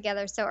they got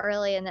together so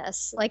early in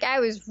this. Like, I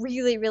was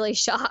really, really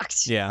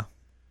shocked. Yeah.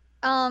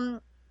 I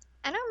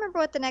don't remember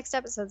what the next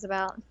episode's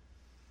about.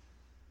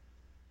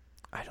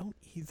 I don't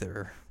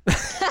either.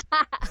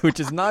 Which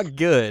is not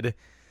good.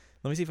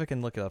 Let me see if I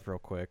can look it up real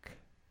quick.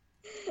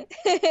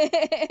 Because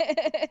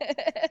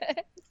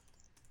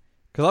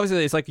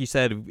obviously, it's like you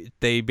said,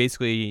 they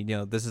basically, you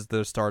know, this is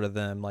the start of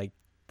them, like,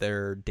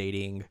 they're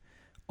dating,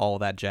 all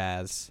that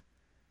jazz.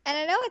 And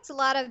I know it's a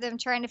lot of them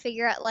trying to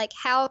figure out, like,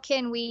 how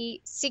can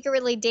we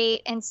secretly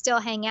date and still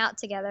hang out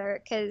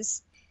together?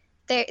 Because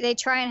they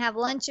try and have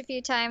lunch a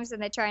few times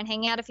and they try and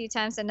hang out a few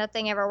times and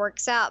nothing ever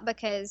works out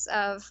because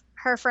of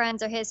her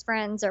friends or his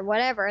friends or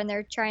whatever, and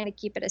they're trying to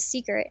keep it a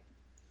secret.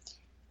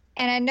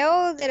 And I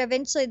know that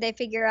eventually they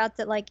figure out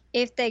that, like,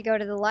 if they go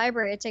to the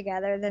library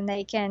together, then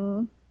they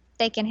can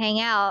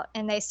hang out,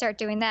 and they start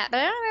doing that.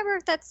 But I don't remember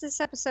if that's this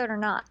episode or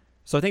not.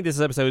 So I think this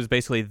episode is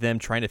basically them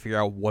trying to figure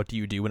out what do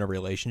you do in a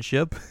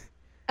relationship.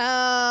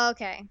 Oh,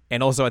 okay.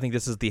 And also I think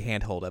this is the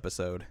handhold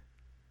episode.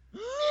 The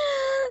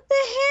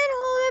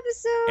handhold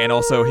episode. And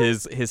also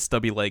his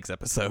stubby legs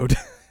episode.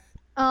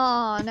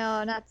 Oh,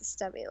 no, not the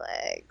stubby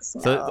legs.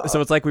 No.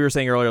 So it's like we were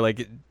saying earlier,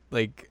 like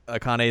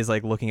Akane is,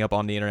 like, looking up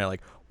on the internet,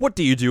 like, what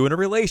do you do in a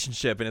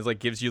relationship? And it's like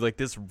gives you, like,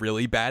 this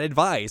really bad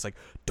advice, like,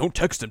 don't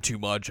text him too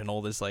much and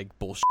all this, like,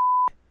 bullshit.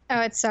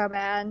 Oh, it's so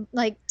bad.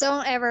 Like,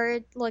 don't ever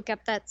look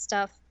up that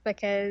stuff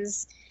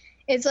because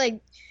it's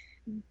like,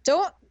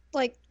 don't,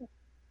 like,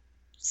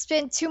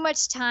 spend too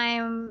much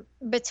time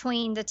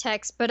between the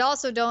texts, but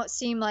also don't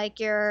seem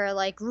like you're,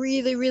 like,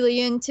 really, really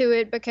into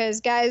it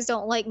because guys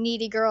don't like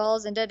needy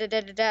girls and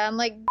da-da-da-da-da. I'm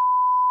like,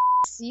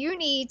 you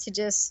need to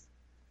just,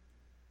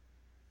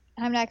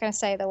 I'm not going to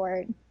say the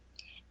word,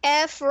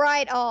 F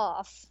right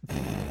off.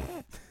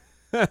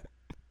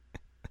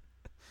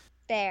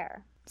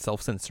 There.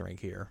 Self-censoring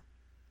here.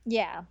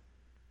 Yeah.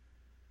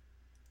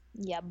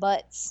 Yeah,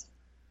 butts.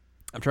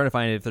 I'm trying to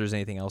find if there's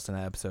anything else in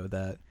that episode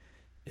that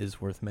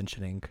is worth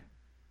mentioning.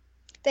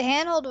 The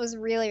handhold was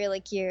really, really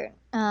cute.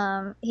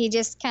 He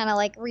just kind of,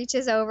 like,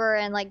 reaches over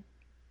and, like,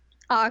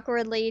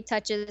 awkwardly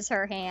touches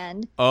her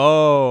hand.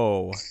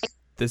 Oh,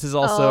 this is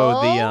also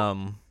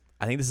Oh.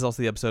 I think this is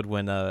also the episode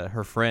when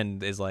her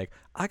friend is like,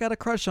 I got a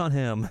crush on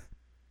him.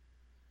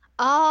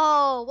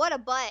 Oh, what a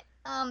butt.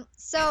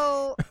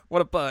 So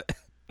What a butt.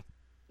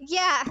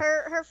 yeah,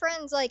 her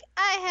friend's like,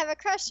 I have a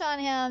crush on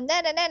him,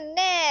 nah, nah, nah,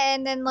 nah,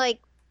 and then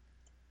like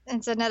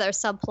it's another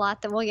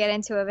subplot that we'll get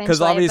into eventually.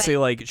 Because obviously,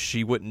 like,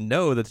 she wouldn't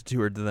know that the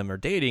two of them are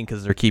dating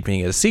because they're keeping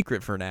it a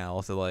secret for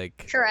now. So,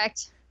 like,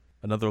 correct.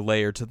 another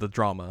layer to the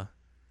drama.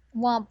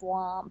 Womp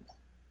womp.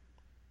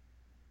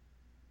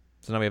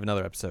 So now we have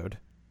another episode.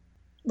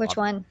 Which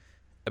one?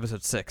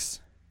 Episode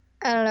 6.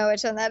 I don't know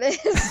which one that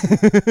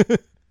is.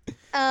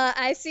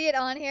 I see it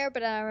on here,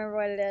 but I don't remember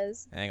what it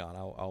is. Hang on,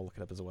 I'll look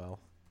it up as well.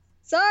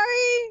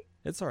 Sorry.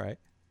 It's all right.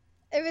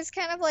 It was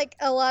kind of like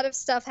a lot of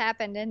stuff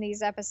happened in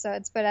these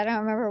episodes, but I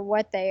don't remember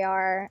what they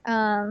are.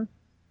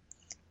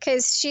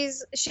 Because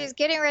she's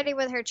getting ready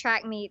with her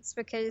track meets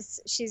because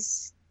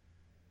she's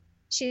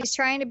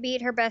trying to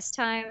beat her best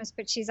times,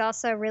 but she's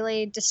also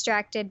really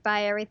distracted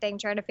by everything,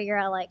 trying to figure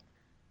out like,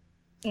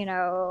 you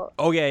know.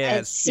 Oh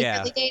yeah,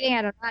 secretly dating.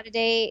 I don't know how to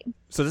date.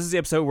 So this is the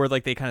episode where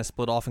like they kind of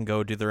split off and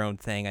go do their own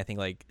thing. I think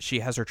like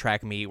she has her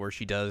track meet where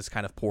she does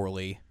kind of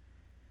poorly,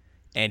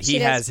 and he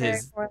has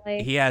his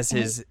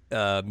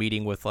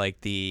meeting with like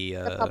the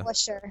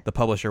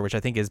publisher, which I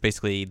think is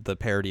basically the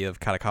parody of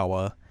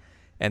Katakawa,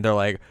 and they're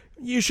like,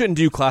 you shouldn't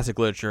do classic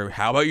literature.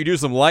 How about you do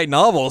some light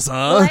novels,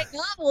 huh? Light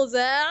novels,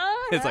 huh?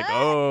 It's like,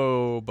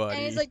 oh, buddy.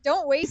 And he's like,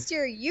 don't waste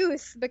your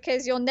youth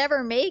because you'll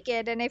never make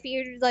it. And if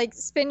you like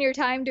spend your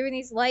time doing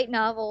these light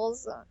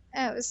novels,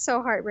 it was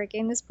so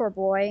heartbreaking. This poor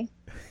boy.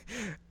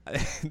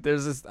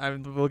 There's this.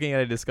 I'm looking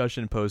at a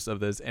discussion post of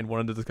this, and one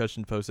of the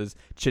discussion posts is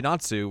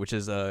Chinatsu, which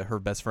is her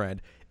best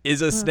friend,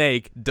 is a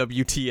snake.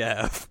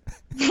 WTF?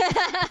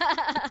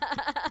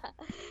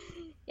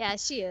 Yeah,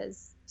 she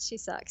is. She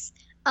sucks.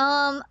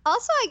 Also,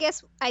 I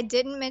guess I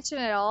didn't mention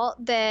at all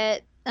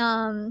that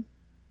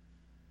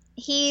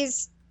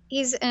he's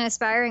an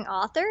aspiring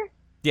author.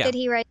 Yeah. That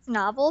he writes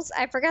novels.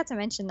 I forgot to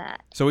mention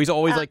that. So he's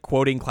always like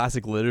quoting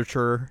classic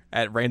literature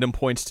at random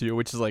points too,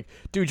 which is like,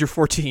 dude, you're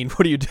 14.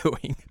 What are you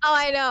doing? Oh,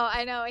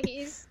 I know.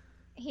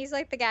 He's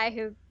like the guy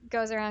who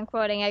goes around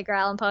quoting Edgar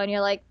Allan Poe, and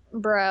you're like,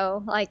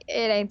 bro, like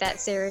it ain't that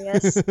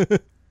serious.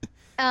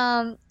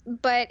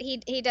 But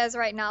he does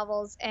write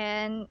novels,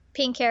 and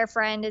pink hair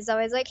friend is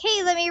always like,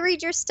 hey, let me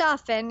read your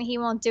stuff, and he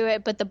won't do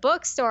it. But the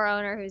bookstore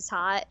owner, who's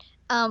hot,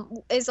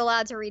 is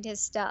allowed to read his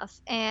stuff,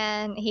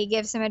 and he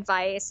gives him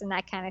advice and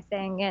that kind of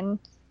thing. And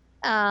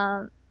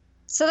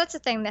so that's a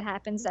thing that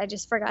happens. I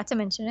just forgot to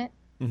mention it.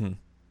 Mm-hmm.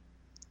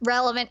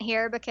 Relevant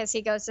here because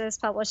he goes to this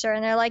publisher,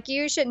 and they're like,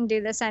 you shouldn't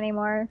do this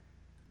anymore.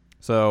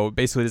 So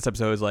basically, this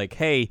episode is like,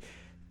 hey,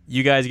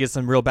 you guys get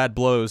some real bad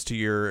blows to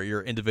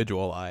your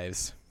individual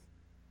lives.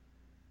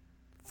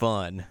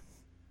 Fun.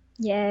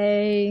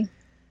 Yay.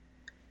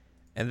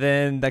 And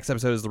then next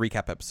episode is the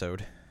recap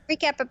episode.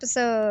 Recap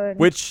episode.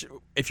 Which,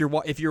 if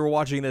you're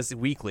watching this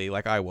weekly,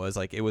 like I was,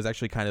 like it was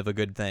actually kind of a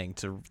good thing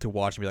to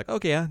watch and be like,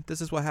 okay, yeah,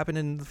 this is what happened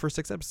in the first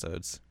 6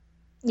 episodes.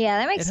 Yeah,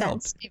 that makes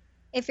sense.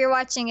 If you're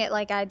watching it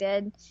like I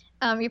did,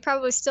 you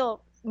probably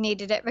still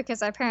needed it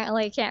because I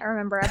apparently can't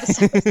remember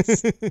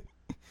episodes.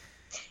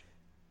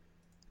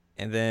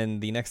 And then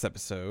the next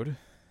episode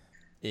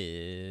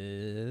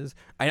is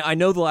I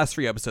know the last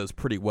 3 episodes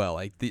pretty well,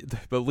 like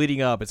but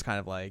leading up it's kind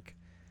of like,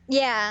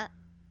 yeah,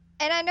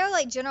 and I know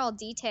like general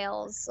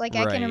details, like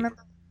right. I can remember,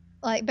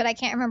 like, but I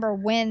can't remember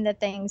when the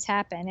things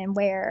happen and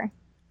where.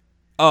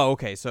 Oh,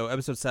 okay. So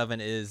episode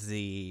 7 is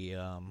the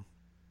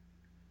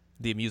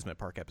amusement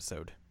park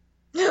episode.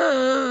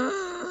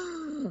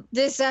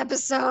 This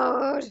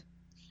episode.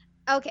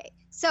 Okay,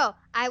 so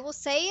I will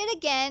say it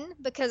again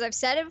because I've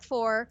said it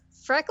before.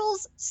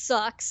 Freckles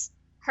sucks.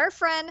 Her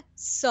friend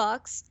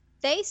sucks.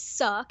 They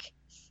suck.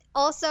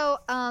 Also,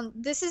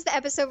 this is the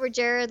episode where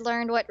Jared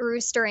learned what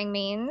roostering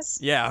means.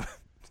 Yeah.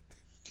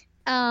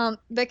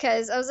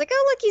 Because I was like,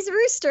 oh, look, he's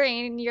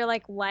roostering. And you're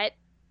like, what?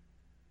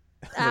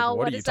 Like,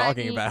 what are you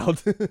talking about?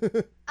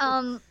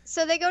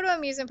 So they go to an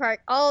amusement park.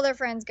 All their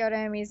friends go to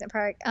an amusement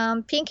park.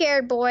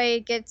 Pink-haired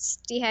boy gets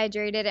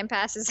dehydrated and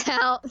passes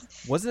out.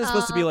 Wasn't it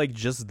supposed to be like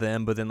just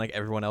them, but then like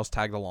everyone else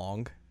tagged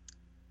along?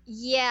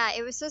 Yeah,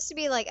 it was supposed to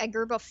be like a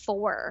group of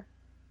 4.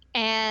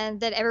 And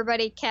then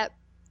everybody kept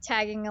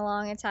tagging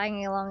along and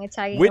tagging along and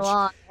tagging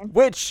along.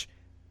 Which,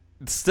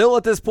 still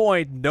at this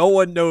point, no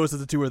one knows that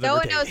the two of them are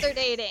dating. No one knows they're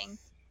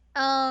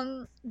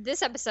dating.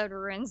 This episode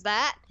ruins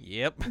that.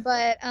 Yep.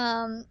 But,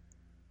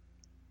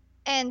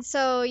 and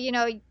so, you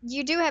know,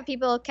 you do have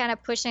people kind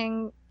of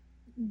pushing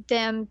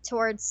them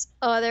towards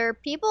other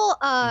people,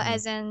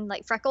 as in,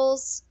 like,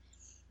 Freckles.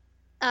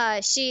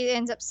 She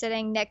ends up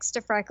sitting next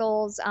to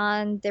Freckles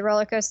on the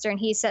roller coaster, and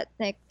he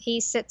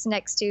sits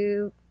next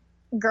to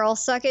girl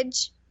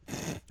suckage.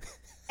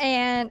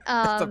 And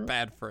that's a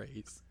bad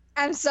phrase.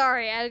 I'm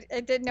sorry, I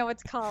didn't know what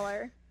to call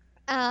her.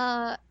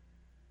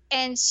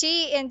 And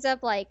she ends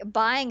up like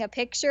buying a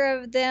picture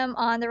of them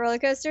on the roller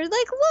coaster. Like,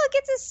 look,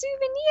 it's a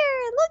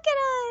souvenir. Look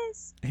at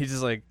us. He's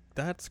just like,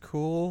 that's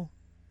cool.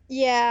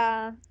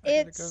 Yeah, I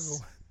gotta it's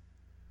go.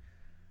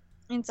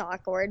 it's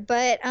awkward,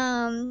 but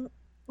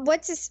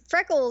what's his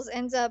Freckles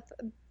ends up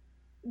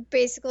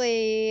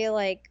basically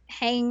like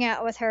hanging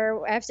out with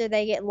her after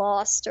they get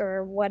lost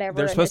or whatever.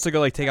 They're And supposed to go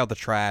like take out the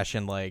trash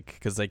and like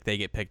because like they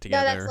get picked no,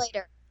 that's together.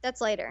 later. That's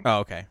later. Oh,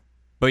 okay.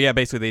 But yeah,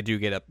 basically they do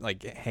get up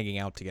like hanging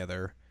out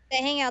together. They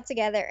hang out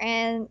together,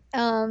 and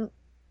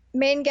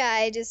main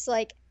guy just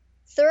like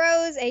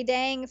throws a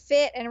dang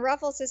fit and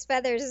ruffles his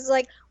feathers. Is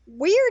like,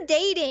 we're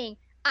dating.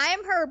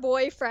 I'm her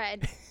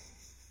boyfriend.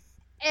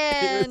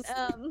 And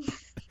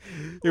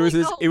it was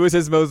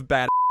his most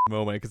bad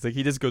moment because like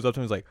he just goes up to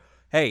him and is like,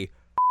 "Hey,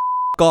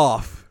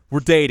 off. We're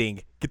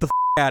dating. Get the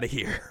out of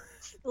here.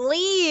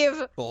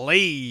 leave.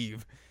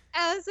 Leave."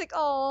 I was like,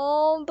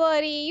 oh,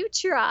 buddy, you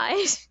tried.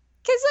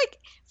 Because, like,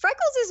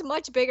 Freckles is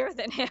much bigger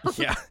than him.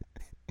 Yeah.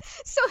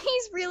 So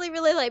he's really,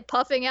 really, like,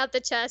 puffing out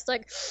the chest,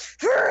 like,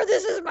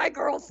 this is my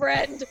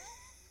girlfriend.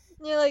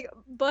 And you're like,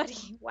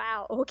 buddy,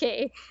 wow,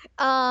 okay.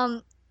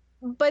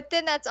 But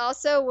then that's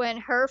also when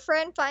her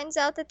friend finds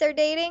out that they're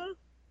dating.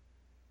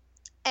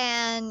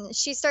 And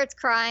she starts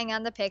crying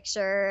on the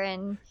picture.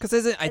 And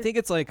because I think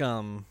it's like,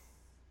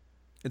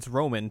 it's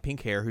Roman,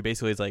 pink hair, who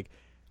basically is like,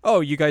 "Oh,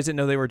 you guys didn't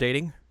know they were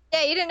dating?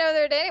 yeah, you didn't know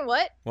they were dating?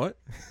 What?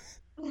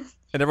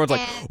 And everyone's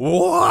like,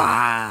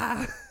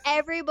 "Wah!"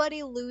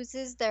 Everybody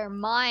loses their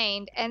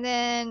mind, and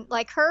then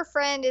like her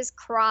friend is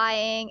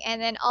crying,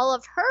 and then all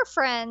of her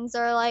friends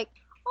are like,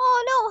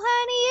 oh no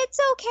honey, it's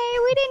okay,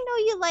 we didn't know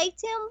you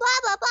liked him, blah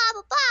blah blah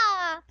blah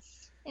blah.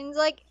 And it's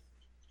like,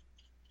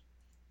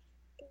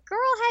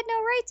 girl had no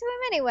right to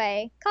him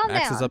anyway, calm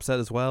Max down. is upset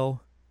as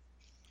well.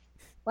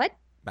 What?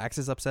 Max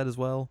is upset as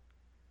well.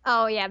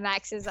 Oh yeah,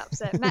 Max is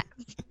upset.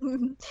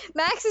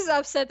 Max is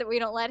upset that we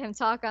don't let him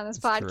talk on this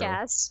That's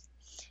podcast.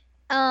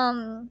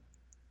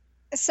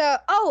 So,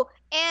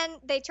 and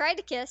they tried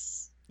to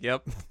kiss.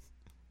 Yep.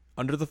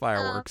 Under the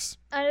fireworks.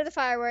 Under the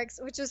fireworks,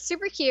 which was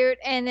super cute.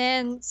 And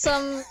then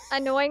some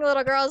annoying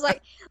little girl was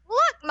like,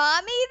 look,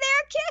 mommy,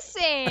 they're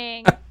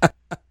kissing.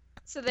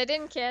 So they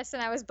didn't kiss,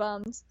 and I was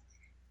bummed.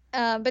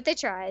 But they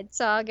tried,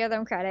 so I'll give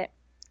them credit.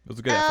 It was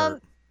a good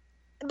effort.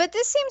 But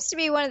this seems to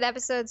be one of the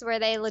episodes where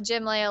they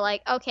legitimately are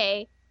like,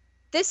 okay,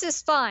 this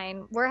is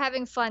fine. We're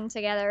having fun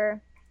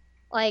together.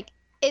 Like,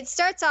 it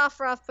starts off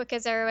rough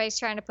because everybody's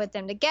trying to put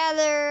them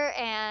together,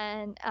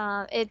 and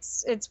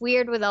it's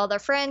weird with all their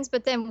friends.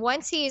 But then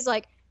once he's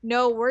like,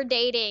 no, we're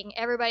dating,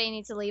 everybody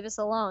needs to leave us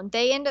alone,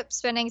 they end up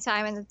spending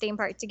time in the theme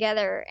park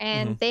together,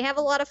 and they have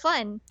a lot of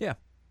fun. Yeah.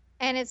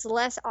 And it's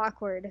less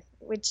awkward,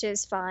 which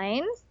is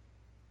fine.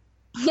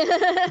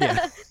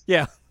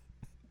 Yeah.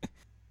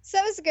 So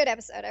it was a good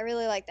episode. I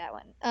really like that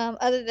one.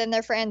 Other than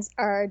their friends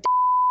are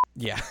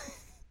Yeah.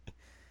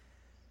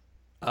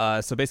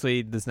 So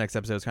basically, this next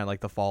episode is kind of like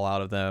the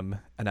fallout of them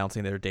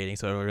announcing they're dating.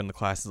 So everyone in the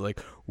class is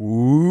like, "Ooh,"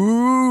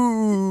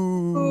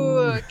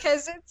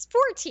 because it's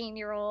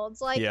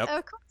 14-year-olds. Like, Yep.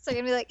 Of course they're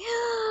gonna be like,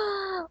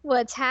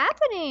 "What's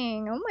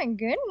happening? Oh my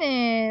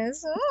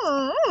goodness!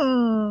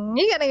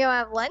 You gotta go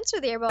have lunch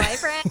with your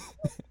boyfriend."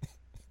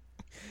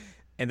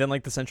 And then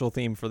like the central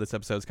theme for this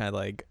episode is kind of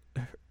like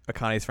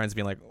Akane's friends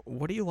being like,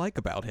 "What do you like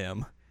about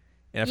him?"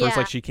 And at first,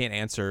 like, she can't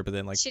answer, but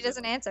then like she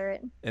doesn't answer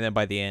it. And then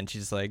by the end,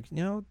 she's just like,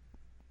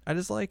 I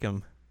just like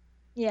him.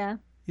 Yeah.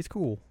 He's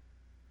cool.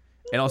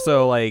 And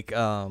also, like,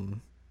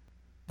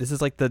 this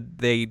is like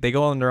they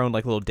go on their own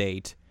like little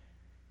date.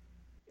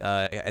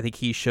 I think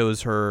he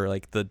shows her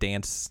like the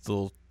dance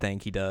little thing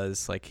he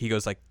does. Like he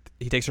goes like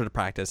he takes her to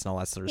practice and all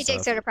that sort of stuff. He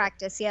takes her to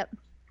practice. Yep.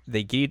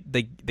 They geet.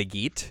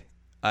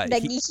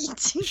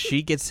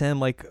 She gets him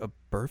like a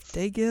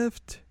birthday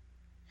gift.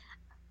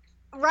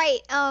 Right.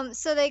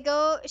 So they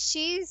go.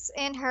 She's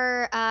in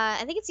her.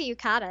 I think it's a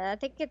yukata. I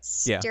think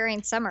it's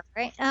during summer,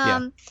 right?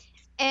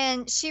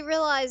 And she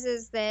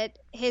realizes that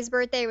his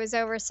birthday was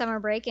over summer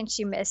break and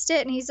she missed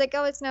it. And he's like,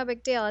 "Oh, it's no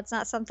big deal. It's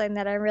not something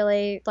that I'm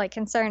really like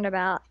concerned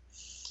about."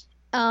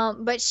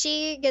 But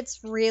she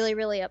gets really,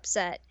 really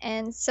upset,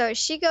 and so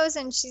she goes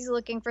and she's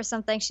looking for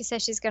something. She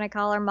says she's gonna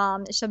call her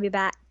mom that she'll be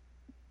back.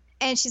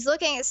 And she's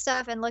looking at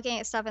stuff and looking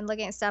at stuff and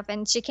looking at stuff,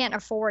 and she can't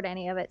afford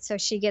any of it. So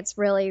she gets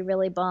really,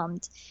 really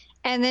bummed.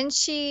 And then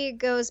she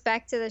goes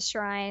back to the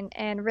shrine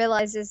and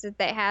realizes that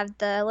they have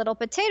the little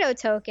potato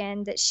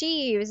token that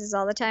she uses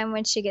all the time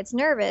when she gets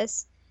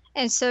nervous.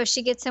 And so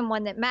she gets him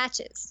one that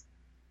matches.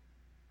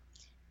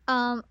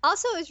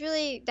 Also, it was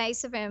really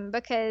nice of him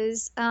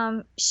because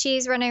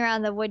she's running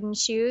around the wooden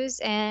shoes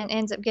and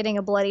ends up getting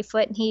a bloody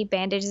foot, and he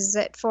bandages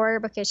it for her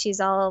because she's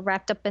all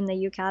wrapped up in the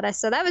yukata.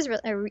 So that was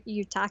really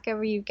yutaka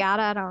or yukata.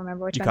 I don't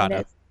remember which one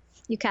it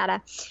is.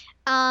 Yukata.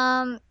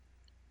 So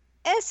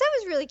it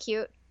was really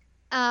cute.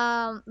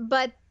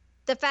 But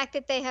the fact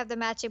that they have the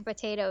matching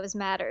potatoes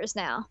matters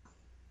now.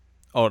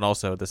 Oh, and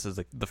also this is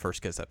the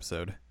first kiss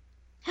episode.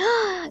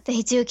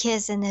 They do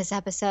kiss in this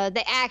episode.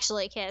 They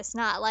actually kiss,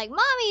 not like,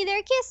 "Mommy,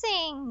 they're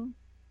kissing."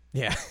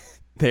 Yeah,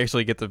 they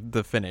actually get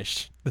the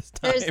finish this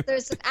time.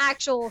 There's an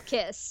actual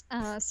kiss.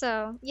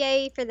 So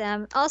yay for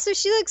them. Also,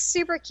 she looks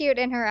super cute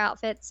in her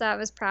outfit, so I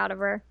was proud of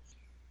her.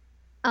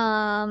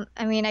 I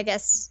mean, I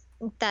guess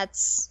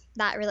that's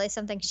not really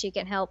something she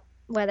can help,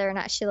 whether or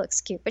not she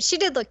looks cute. But she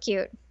did look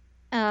cute.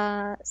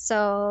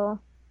 So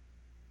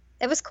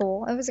it was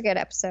cool. It was a good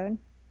episode.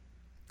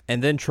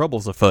 And then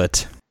trouble's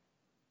afoot.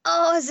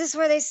 Oh, is this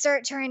where they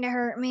start trying to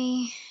hurt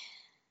me?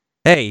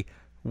 Hey,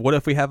 what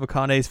if we have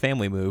Akane's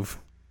family move?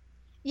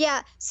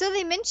 Yeah, so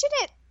they mentioned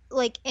it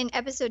like in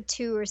episode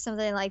 2 or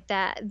something like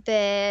that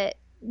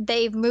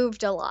they've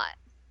moved a lot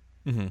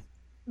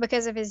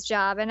because of his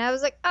job, and I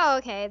was like, oh,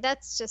 okay,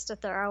 that's just a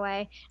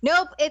throwaway.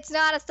 Nope, it's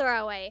not a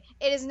throwaway.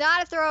 It is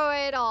not a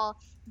throwaway at all.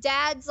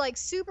 Dad's like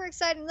super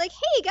excited, like,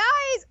 hey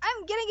guys,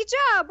 I'm getting a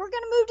job. We're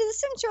gonna move to the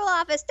central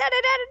office. Da da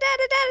da da da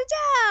da da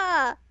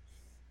da.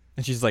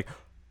 And she's like,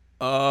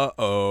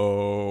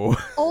 uh-oh.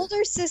 The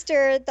older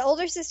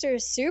sister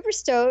is super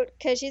stoked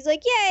because she's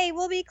like, yay,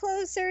 we'll be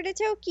closer to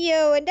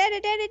Tokyo and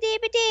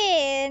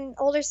da-da-da-da-da-da. And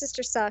older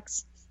sister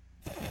sucks.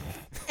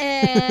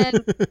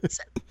 And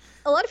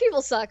a lot of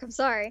people suck, I'm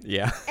sorry.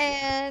 Yeah.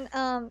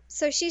 And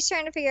so she's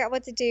trying to figure out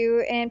what to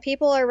do, and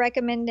people are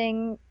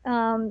recommending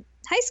high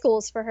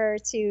schools for her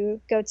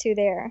to go to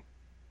there.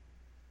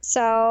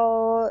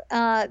 So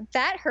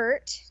that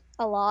hurt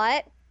a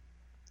lot.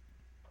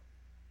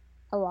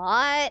 A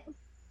lot.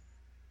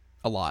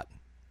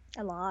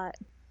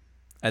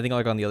 I think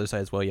like on the other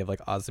side as well, you have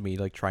like Azumi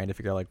like trying to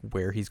figure out like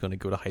where he's going to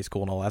go to high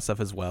school and all that stuff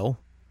as well.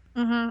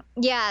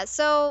 Yeah.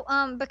 So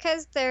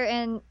because they're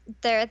in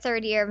their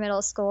third year of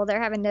middle school,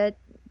 they're having to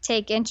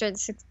take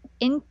entrance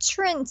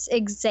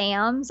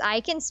exams.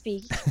 I can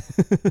speak.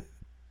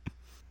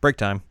 Break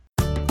time.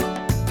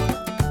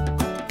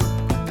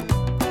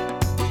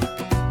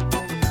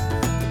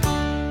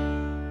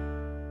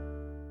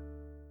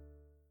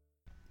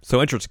 So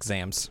entrance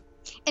exams.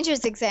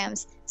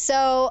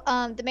 So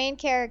the main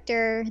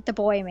character, the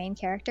boy main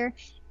character,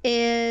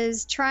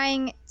 is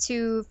trying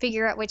to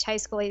figure out which high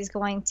school he's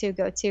going to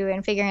go to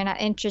and figuring out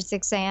entrance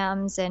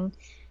exams. And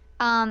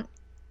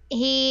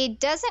he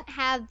doesn't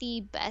have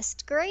the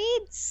best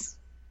grades,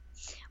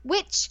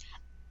 which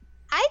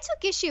I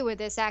took issue with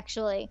this,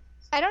 actually.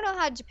 I don't know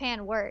how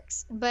Japan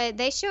works, but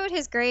they showed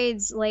his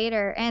grades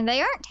later, and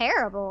they aren't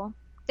terrible.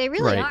 They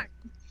really aren't.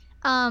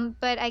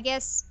 But I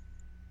guess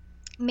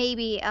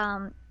maybe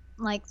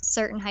like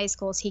certain high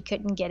schools he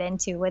couldn't get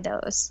into with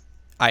those.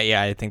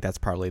 I think that's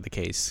probably the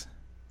case.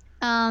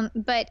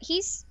 But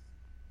he's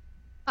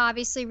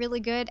obviously really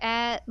good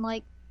at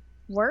like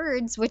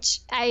words, which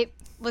I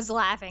was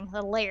laughing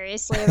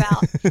hilariously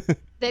about.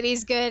 That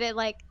he's good at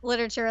like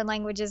literature and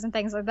languages and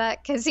things like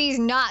that, because he's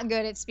not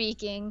good at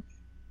speaking.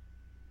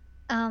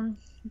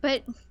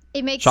 But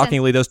it makes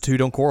shockingly sense. Those two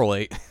don't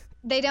correlate.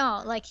 They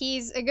don't. Like,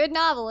 he's a good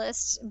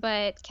novelist,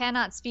 but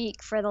cannot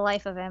speak for the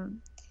life of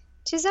him,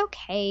 which is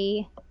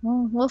okay.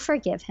 We'll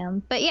forgive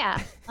him. But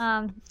yeah,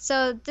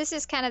 so this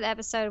is kind of the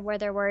episode where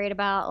they're worried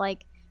about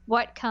like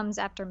what comes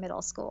after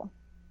middle school.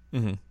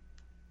 And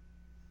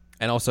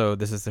also,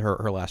 this is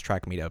her last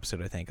track meet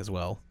episode, I think, as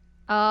well.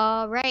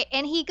 Oh, right.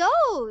 And he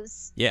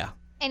goes. Yeah.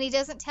 And he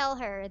doesn't tell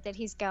her that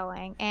he's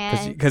going.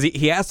 And because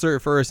he asked her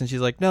at first, and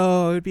she's like,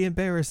 no, it would be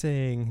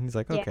embarrassing. And he's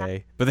like, okay.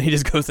 Yeah. But then he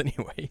just goes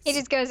anyway. He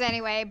just goes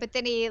anyway, but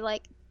then he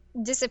like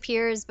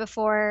disappears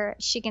before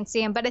she can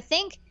see him. But I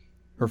think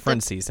her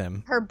friend sees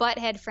him. Her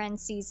butthead friend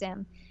sees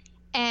him.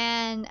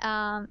 And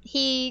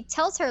he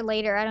tells her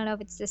later, I don't know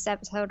if it's this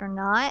episode or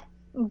not,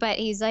 but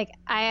he's like,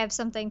 I have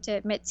something to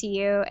admit to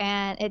you,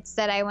 and it's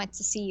that I went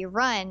to see you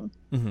run.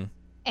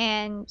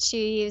 And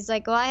she's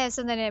like, well, I have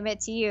something to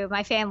admit to you.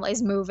 My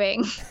family's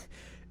moving.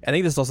 I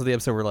think this is also the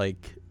episode where,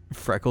 like,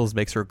 Freckles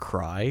makes her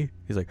cry.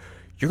 He's like,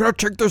 you gotta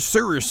take this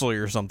seriously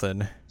or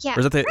something. Yeah. Or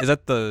is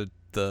that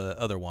the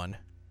other one?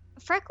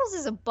 Freckles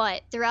is a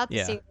butt throughout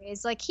the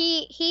series. Like,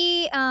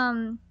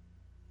 because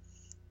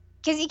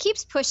he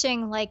keeps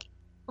pushing, like,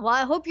 well,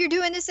 I hope you're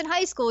doing this in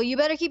high school. You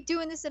better keep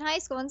doing this in high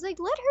school. And it's like,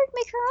 let her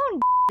make her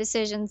own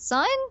decisions,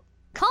 son.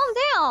 Calm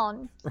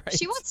down. Right. If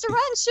she wants to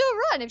run, she'll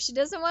run. If she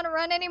doesn't want to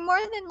run anymore,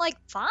 then like,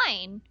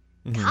 fine.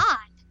 God,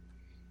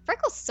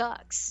 Freckles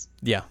sucks.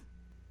 Yeah.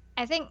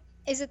 I think,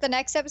 is it the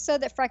next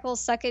episode that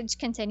Freckles' suckage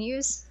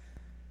continues?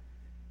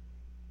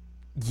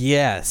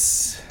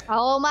 Yes.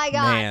 Oh my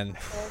God. Man.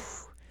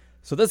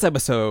 So this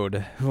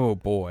episode, oh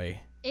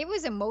boy. It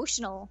was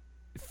emotional.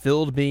 It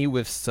filled me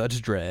with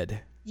such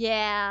dread.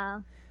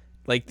 Yeah.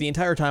 Like the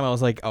entire time I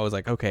was like,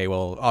 okay,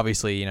 well,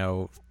 obviously, you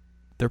know,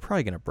 they're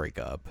probably gonna break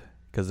up.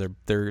 Because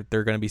they're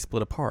going to be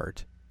split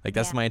apart. Like,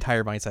 that's my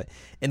entire mindset.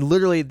 And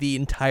literally the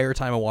entire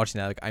time I'm watching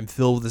that, like, I'm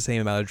filled with the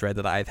same amount of dread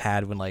that I've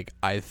had when, like,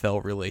 I've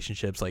felt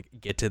relationships, like,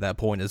 get to that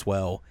point as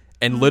well.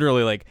 And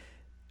literally, like,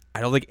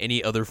 I don't think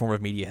any other form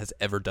of media has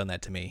ever done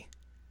that to me.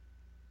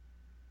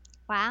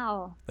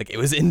 Wow. Like, it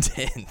was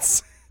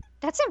intense.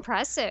 That's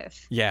impressive.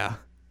 Yeah.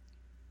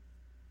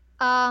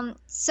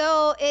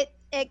 So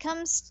it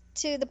comes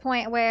to the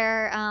point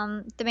where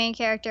the main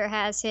character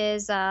has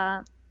his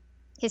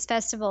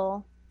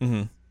festival.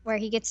 Where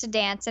he gets to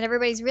dance, and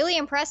everybody's really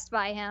impressed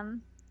by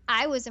him.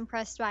 I was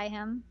impressed by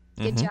him.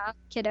 Good job,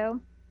 kiddo.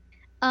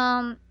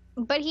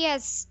 But he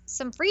has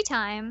some free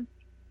time,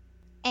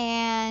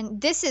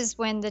 And this is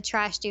when the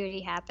trash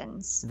duty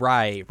happens.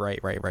 Right.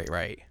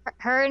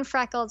 Her and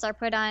Freckles are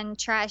put on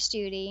trash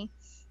duty,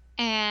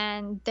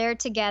 and they're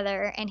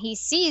together, and he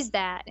sees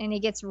that, and he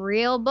gets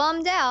real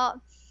bummed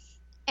out.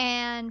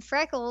 And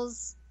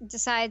Freckles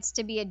decides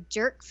to be a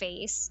jerk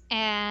face,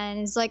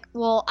 and is like,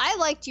 well, I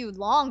liked you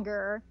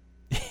longer.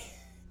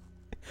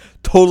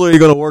 Totally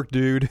gonna work,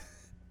 dude.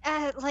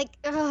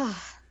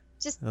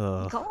 Just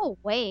go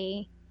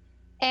away.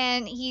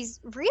 And he's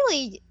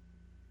really,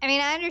 I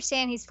mean, I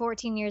understand he's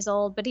 14 years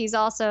old, but he's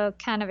also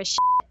kind of a shit.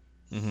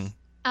 Mm-hmm.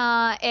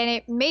 And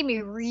it made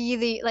me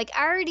really, like,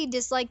 I already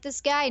disliked this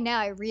guy. Now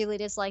I really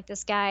dislike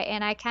this guy.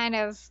 And I kind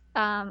of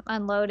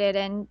unloaded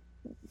and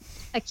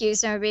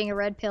accused him of being a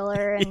red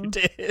pillar. And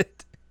you did.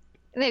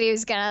 that he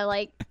was gonna,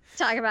 like,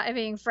 talk about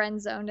being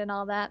friend zoned and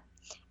all that.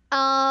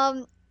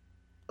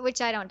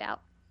 Which I don't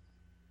doubt.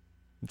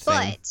 Same.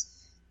 But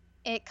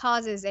it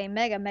causes a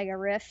mega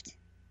rift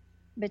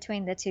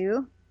between the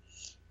two.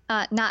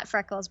 Not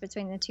Freckles,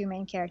 between the two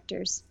main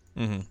characters.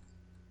 Mm-hmm.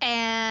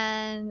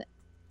 And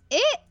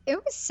it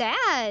was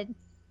sad.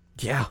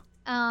 Yeah.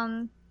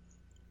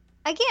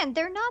 Again,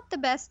 they're not the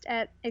best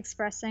at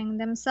expressing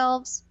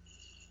themselves.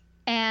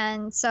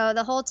 And so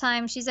the whole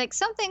time she's like,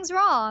 something's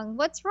wrong.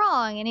 What's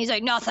wrong? And he's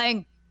like,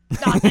 nothing.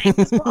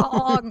 Nothing's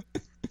wrong.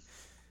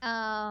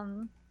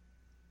 And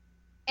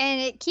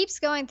it keeps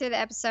going through the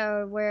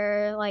episode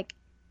where, like,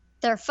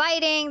 they're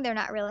fighting, they're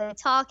not really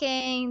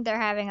talking, they're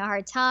having a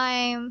hard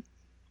time.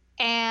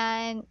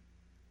 And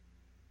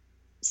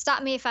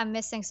stop me if I'm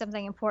missing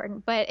something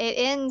important, but it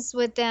ends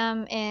with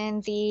them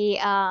in the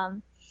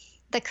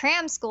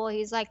cram school.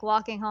 He's, like,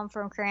 walking home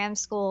from cram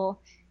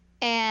school,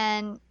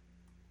 and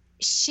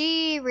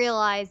she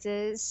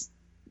realizes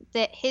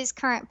that his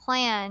current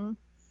plan,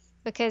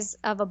 because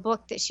of a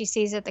book that she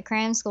sees at the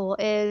cram school,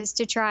 is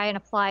to try and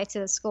apply to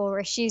the school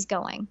where she's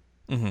going.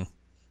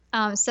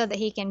 Mm-hmm. So that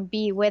he can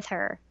be with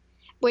her,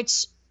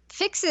 which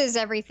fixes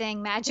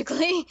everything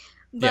magically.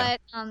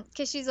 But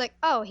because she's like,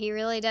 oh, he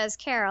really does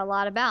care a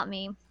lot about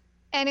me.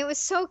 And it was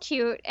so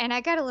cute. And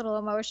I got a little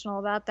emotional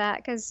about that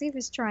because he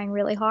was trying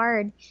really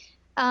hard.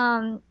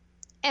 And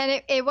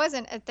it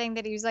wasn't a thing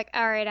that he was like,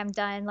 all right, I'm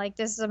done. Like,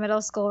 this is a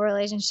middle school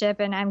relationship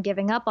and I'm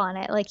giving up on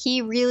it. Like,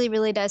 he really,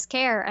 really does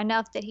care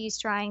enough that he's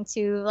trying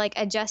to, like,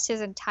 adjust his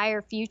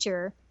entire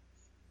future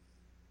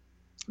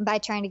by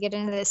trying to get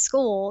into this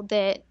school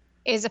that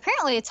is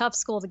apparently a tough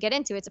school to get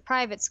into. It's a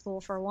private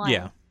school, for one.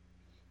 Yeah.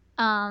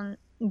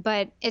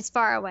 But it's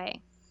far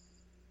away.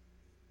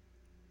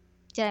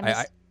 Did I miss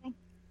something?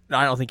 No,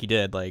 I don't think you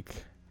did. Like,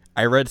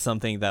 I read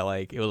something that,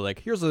 like, it was like,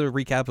 here's a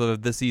recap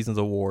of this season's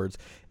awards,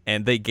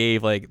 and they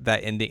gave, like,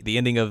 that ending, the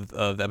ending of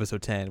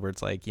episode 10, where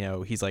it's like, you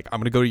know, he's like,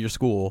 I'm gonna go to your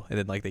school, and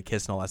then, like, they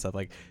kiss and all that stuff.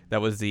 Like,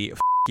 that was the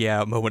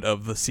yeah moment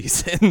of the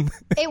season.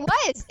 It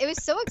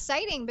was so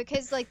exciting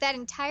because, like, that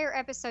entire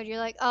episode, you're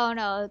like, oh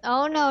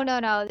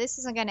no, this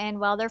isn't gonna end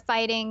well. They're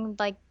fighting,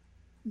 like,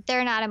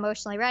 they're not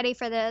emotionally ready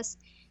for this.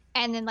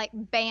 And then, like,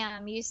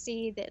 bam, you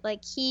see that,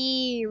 like,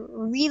 he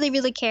really,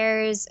 really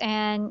cares,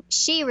 and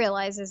she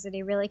realizes that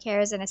he really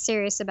cares and is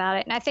serious about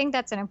it. And I think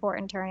that's an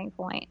important turning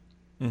point.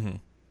 Mm-hmm.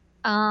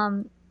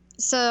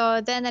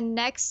 So then the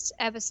next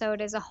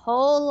episode is a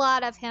whole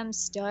lot of him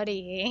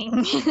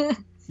studying.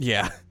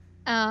 Yeah.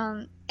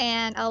 And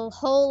a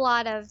whole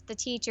lot of the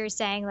teachers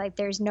saying, like,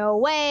 there's no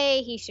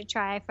way he should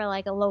try for,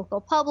 like, a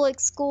local public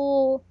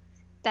school.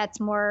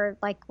 That's more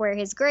like where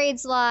his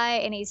grades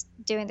lie, and he's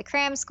doing the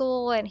cram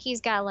school, and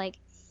he's got, like,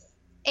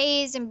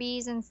 A's and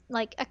B's and,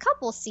 like, a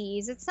couple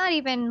C's. It's not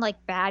even,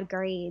 like, bad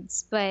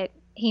grades, but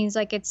he's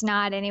like, it's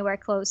not anywhere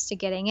close to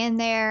getting in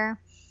there.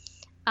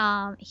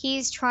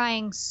 He's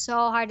trying so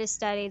hard to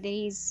study that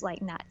he's,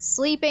 like, not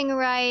sleeping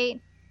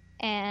right,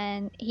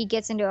 and he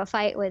gets into a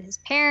fight with his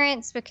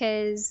parents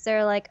because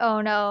they're like, oh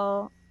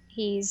no,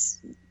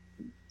 he's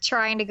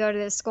trying to go to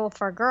this school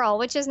for a girl,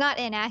 which is not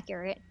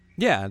inaccurate.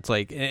 Yeah, it's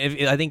like,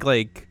 I think,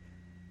 like,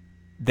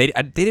 they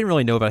didn't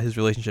really know about his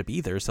relationship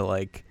either. So,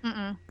 like,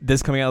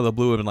 this coming out of the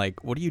blue and,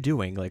 like, what are you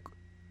doing? Like,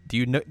 do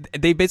you know?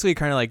 They basically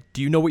kind of like,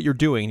 do you know what you're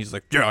doing? And he's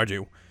like, yeah, I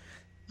do.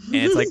 And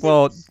it's like,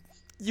 well,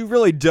 you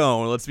really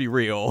don't. Let's be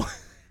real.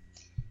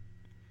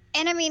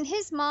 And I mean,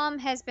 his mom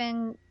has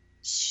been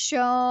she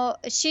shows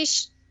that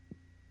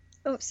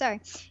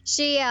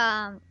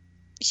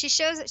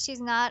she's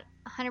not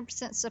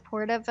 100%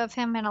 supportive of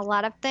him in a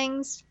lot of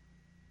things,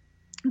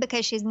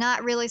 because she's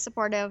not really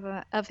supportive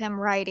of him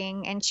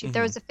writing, and she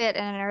throws a fit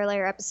in an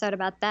earlier episode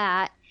about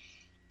that.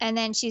 And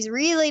then she's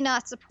really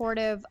not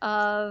supportive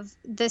of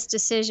this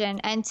decision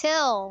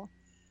until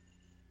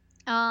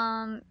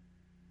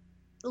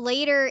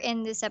later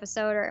in this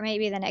episode, or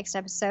maybe the next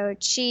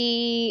episode,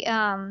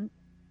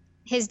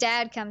 his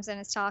dad comes in,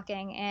 is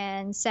talking,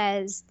 and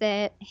says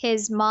that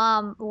his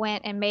mom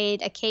went and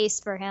made a case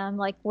for him,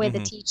 like, with a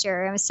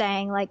teacher, and was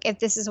saying, like, if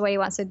this is what he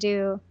wants to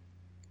do,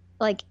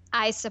 like,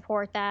 I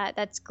support that.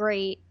 That's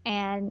great.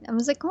 And I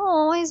was like,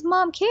 oh, his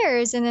mom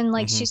cares. And then,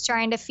 like, she's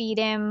trying to feed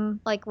him,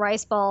 like,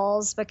 rice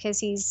balls because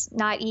he's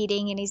not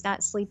eating and he's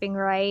not sleeping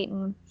right.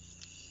 And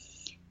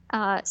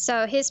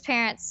so his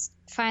parents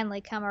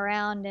finally come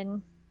around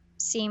and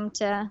seem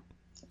to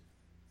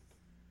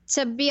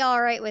be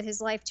all right with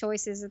his life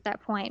choices at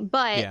that point.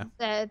 But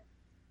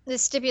the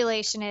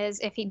stipulation is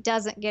if he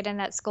doesn't get in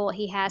that school,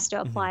 he has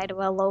to apply to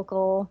a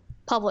local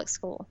public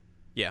school.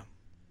 Yeah.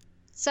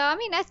 So, I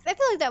mean, I feel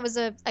like that was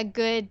a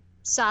good,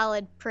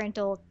 solid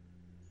parental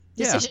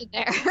decision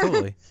there.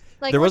 Totally.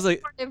 Like, there was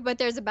but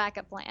there's a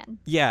backup plan.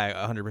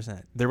 Yeah,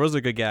 100%. There was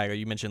a good gag.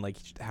 You mentioned like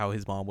how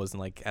his mom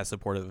wasn't like as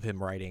supportive of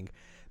him writing.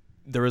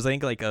 There was, I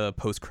think, like a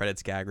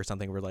post-credits gag or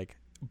something where like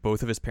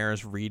both of his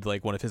parents read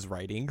like one of his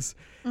writings,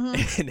 and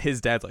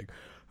his dad's like,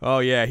 "Oh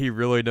yeah, he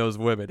really knows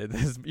women." And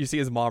you see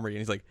his mom reading,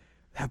 and he's like,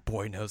 "That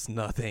boy knows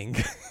nothing."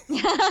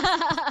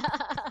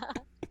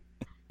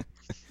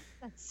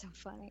 That's so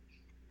funny.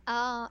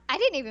 I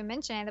didn't even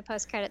mention any of the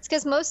post credits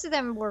because most of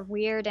them were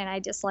weird and I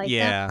disliked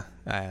them.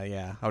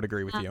 Yeah, I would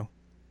agree with you.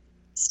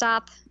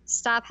 Stop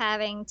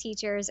having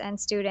teachers and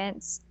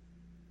students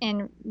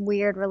in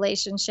weird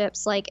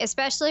relationships, like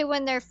especially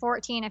when they're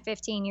 14 and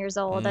 15 years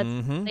old.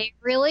 That's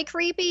really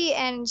creepy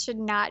and should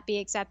not be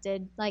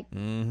accepted. Like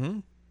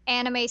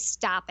anime,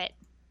 stop it.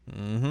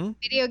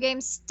 Video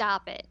games,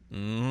 stop it.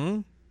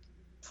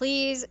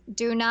 Please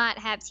do not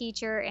have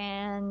teacher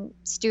and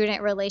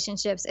student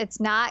relationships.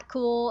 It's not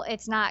cool.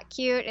 It's not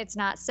cute. It's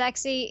not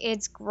sexy.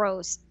 It's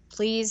gross.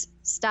 Please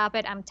stop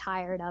it. I'm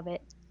tired of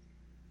it.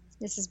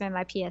 This has been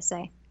my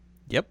PSA.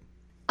 Yep.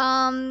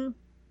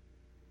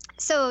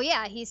 So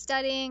yeah, he's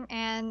studying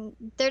and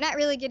they're not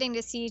really getting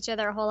to see each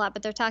other a whole lot,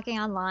 but they're talking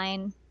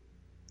online.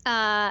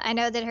 I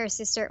know that her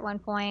sister at one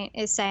point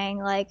is saying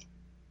like,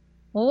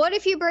 well, what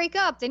if you break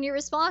up? Then you're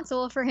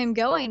responsible for him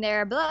going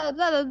there, blah,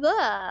 blah, blah,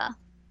 blah.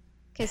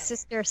 His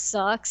sister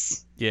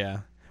sucks.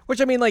 Yeah.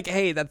 Which, I mean, like,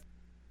 hey,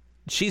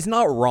 she's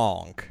not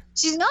wrong.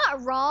 She's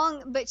not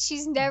wrong, but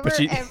she's never,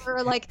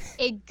 ever, like,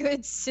 a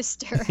good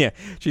sister. Yeah.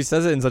 She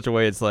says it in such a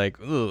way it's like,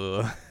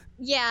 ugh.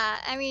 Yeah,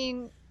 I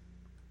mean,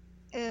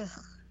 ugh.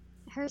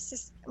 Her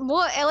sister...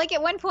 Well, like,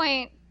 at one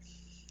point,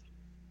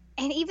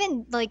 and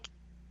even, like,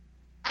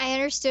 I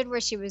understood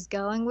where she was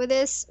going with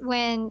this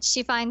when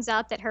she finds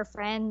out that her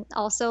friend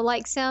also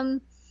likes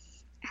him.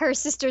 Her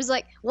sister's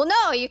like, well,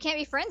 no, you can't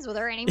be friends with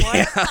her anymore.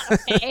 Yeah. That's not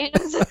okay. And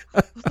I was like,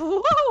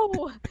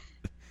 whoa,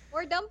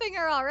 we're dumping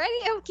her already?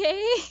 Okay.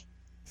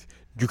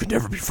 You can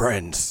never be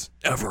friends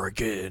ever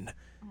again.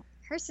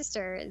 Her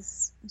sister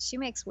she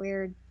makes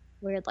weird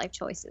life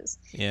choices.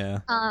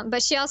 Yeah.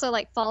 But she also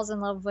like falls in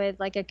love with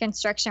like a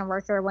construction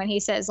worker when he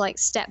says like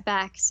step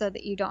back so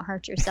that you don't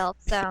hurt yourself.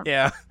 So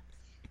yeah.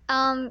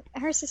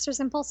 Her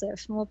sister's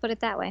impulsive. We'll put it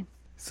that way.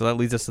 So that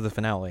leads us to the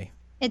finale.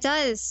 It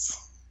does.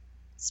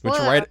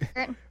 Spoiler.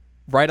 Which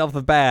right off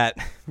the bat,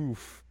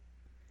 oof,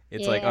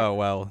 it's like, oh,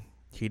 well,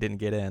 he didn't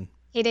get in.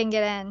 He didn't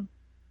get in.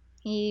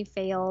 He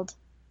failed.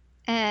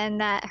 And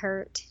that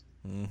hurt.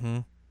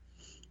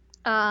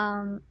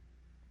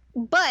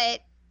 But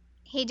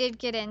he did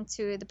get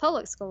into the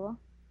public school.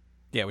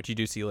 Yeah, which you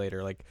do see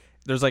later. Like,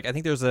 there's like, I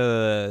think there's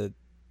a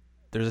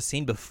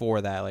scene before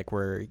that, like,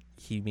 where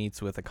he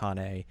meets with Akane,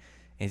 and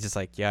he's just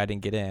like, yeah, I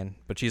didn't get in.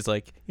 But she's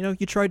like, you know,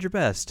 you tried your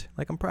best.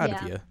 Like, I'm proud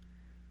of you.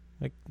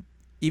 Like,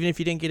 even if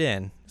you didn't get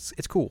in,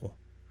 it's cool.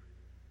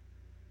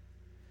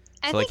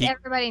 I think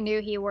everybody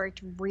knew he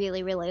worked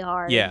really, really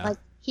hard. Yeah. Like,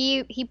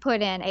 he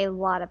put in a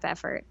lot of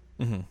effort.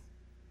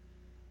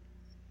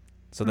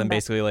 So then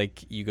basically,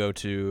 like, you go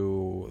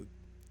to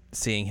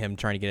seeing him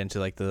trying to get into,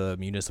 like, the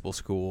municipal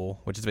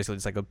school, which is basically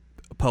just, like, a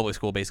public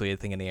school, basically a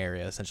thing in the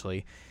area,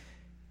 essentially.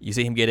 You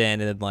see him get in,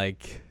 and then,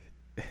 like,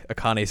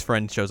 Akane's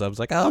friend shows up. It's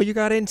like, oh, you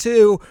got in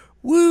too.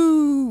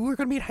 Woo! We're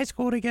going to be in high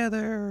school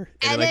together.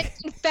 And then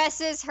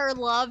confesses her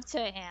love to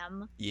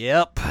him.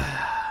 Yep.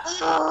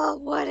 Oh,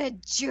 what a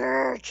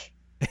jerk.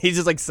 He's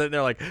just like sitting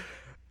there like,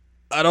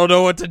 I don't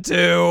know what to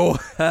do.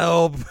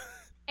 Help.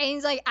 And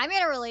he's like, I'm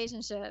in a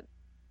relationship.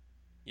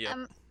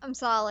 Yeah. I'm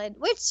solid.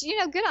 Which, you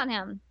know, good on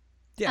him.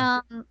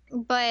 Yeah.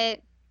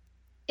 But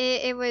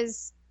it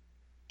was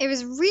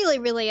really,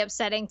 really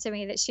upsetting to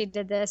me that she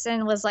did this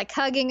and was like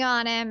hugging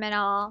on him and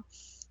all.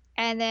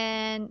 And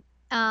then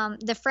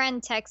the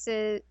friend texts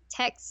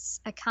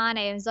Akane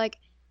and is like,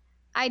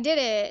 I did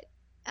it.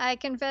 I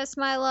confessed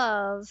my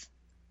love.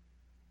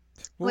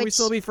 Will we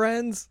still be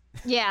friends?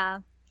 Yeah.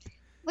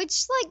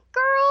 Which, like,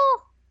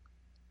 girl,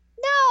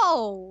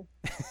 no.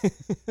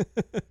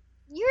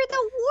 You're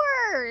the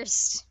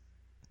worst.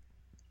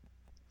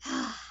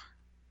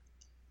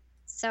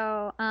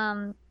 So,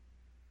 and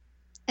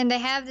they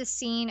have this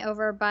scene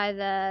over by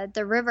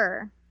the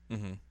river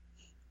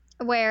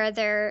where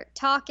they're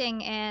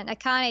talking and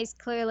Akane's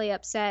clearly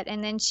upset.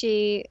 And then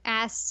she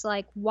asks,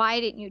 like, why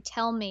didn't you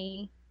tell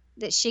me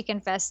that she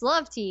confessed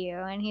love to you?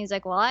 And he's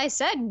like, well, I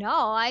said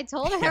no. I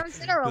told her I was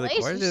in a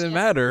relationship. Like, why did it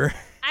matter?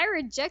 I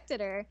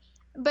rejected her.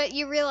 But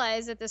you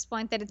realize at this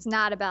point that it's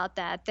not about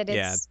that. That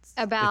it's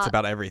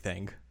about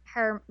everything.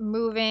 Her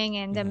moving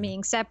and them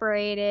being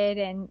separated.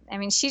 And I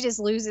mean, she just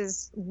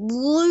loses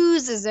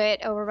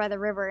it over by the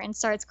river and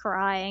starts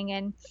crying.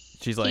 And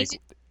she's like,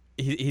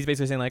 he's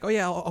basically saying like, oh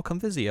yeah, I'll come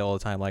visit you all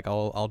the time. Like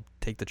I'll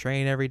take the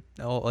train every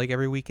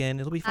weekend.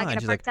 It'll be fine. I get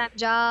a She's like, part-time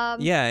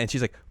job. yeah, and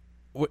she's like,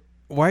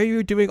 why are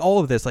you doing all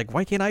of this? Like,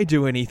 why can't I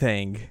do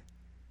anything?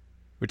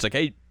 Which like,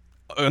 hey,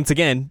 once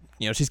again,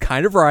 she's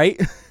kind of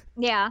right.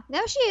 Yeah,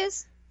 no, she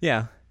is.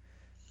 Yeah.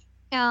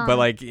 But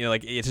like,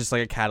 like it's just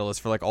like a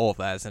catalyst for like all of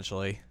that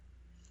essentially.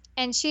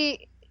 And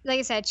she, like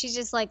I said, she's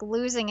just like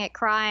losing it,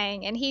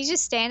 crying, and he's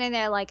just standing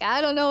there like,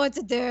 I don't know what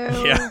to do.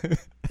 Yeah.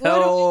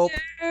 Help. What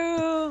do we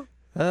do?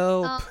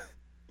 Help.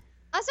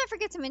 Also, I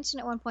forget to mention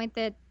at one point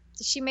that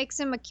she makes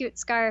him a cute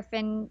scarf,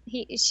 and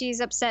she's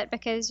upset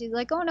because she's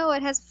like, oh no,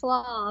 it has a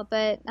flaw,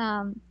 but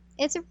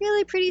it's a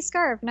really pretty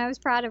scarf, and I was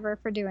proud of her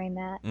for doing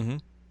that. Mm-hmm.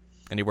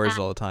 And he wears it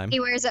all the time. He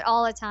wears it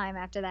all the time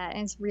after that,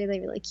 and it's really,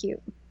 really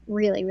cute.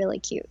 Really, really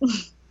cute.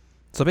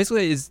 So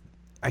basically,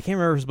 I can't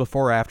remember if it was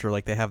before or after,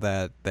 like they have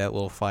that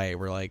little fight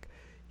where like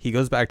he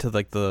goes back to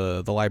like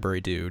the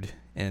library dude,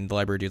 and the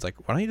library dude's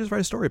like, why don't you just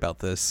write a story about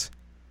this?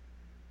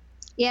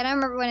 Yeah, I don't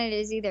remember when it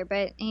is either,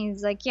 but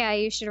he's like, yeah,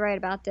 you should write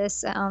about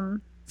this. So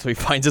he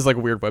finds this like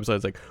weird website.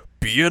 It's like,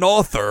 be an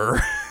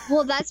author.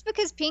 Well, that's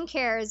because Pink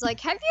Hair is like,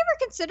 have you ever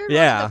considered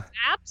one of the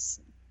apps?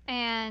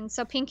 And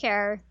so Pink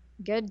Hair,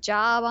 good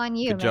job on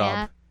you, good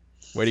man.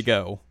 Job. Way to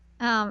go.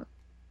 I'm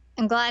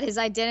glad his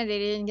identity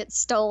didn't get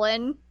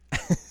stolen.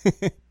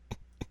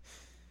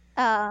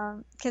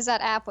 Because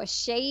that app was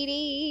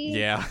shady.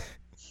 Yeah.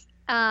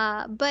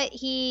 But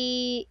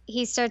he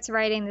starts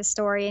writing the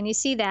story, and you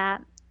see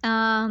that.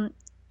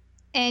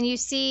 And you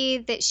see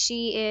that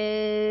she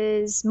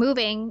is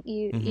moving.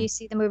 You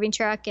see the moving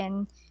truck,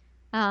 and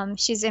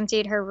she's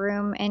emptied her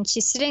room, and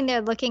she's sitting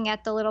there looking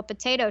at the little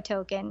potato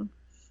token.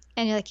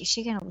 And you're like, is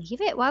she gonna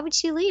leave it? Why would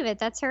she leave it?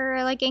 That's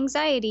her like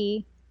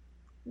anxiety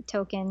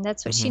token.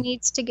 That's what she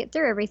needs to get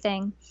through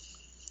everything.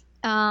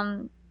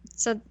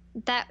 So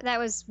that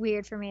was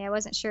weird for me. I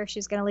wasn't sure if she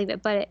was gonna leave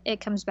it, but it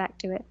comes back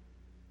to it.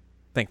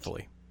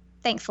 Thankfully.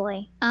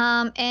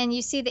 And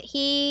you see that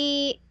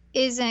he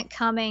isn't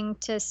coming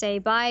to say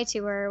bye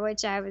to her,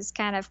 which I was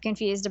kind of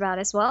confused about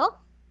as well.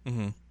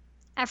 Mm-hmm.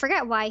 I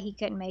forgot why he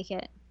couldn't make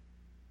it.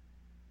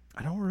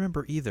 I don't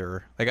remember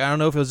either. Like, I don't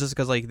know if it was just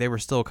because like they were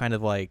still kind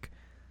of like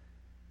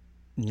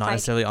not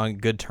necessarily on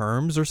good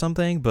terms or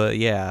something, but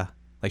yeah,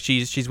 like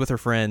she's with her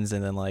friends,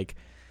 and then like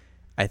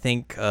I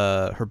think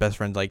her best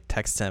friend like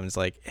texts him, is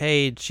like,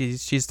 hey,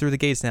 she's through the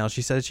gates now.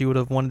 She said she would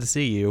have wanted to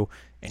see you,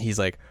 and he's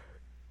like,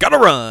 gotta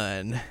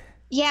run.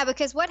 Yeah,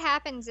 because what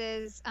happens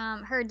is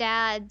her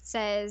dad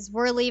says,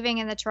 we're leaving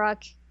in the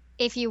truck.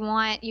 If you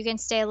want, you can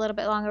stay a little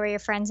bit longer with your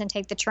friends and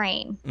take the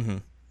train. Mm-hmm.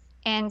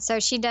 And so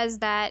she does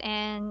that,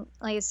 and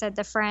like I said,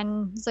 the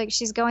friend is like,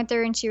 she's going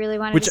through and she really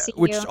wanted to see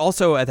you. Which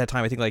also at that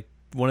time, I think like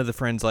one of the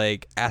friends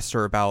like asked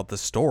her about the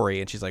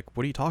story, and she's like,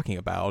 what are you talking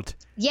about?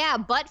 Yeah,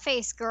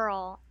 Buttface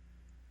Girl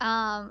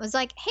was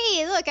like,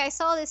 hey, look, I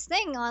saw this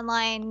thing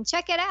online.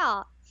 Check it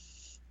out.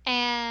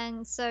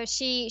 And so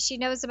she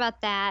knows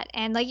about that,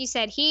 and like you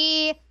said,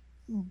 he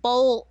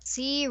bolts,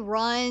 he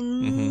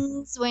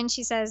runs when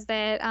she says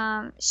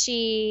that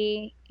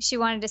she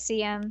wanted to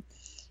see him.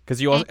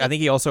 Because I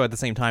think he also at the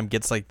same time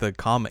gets like the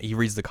comment. He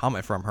reads the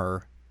comment from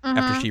her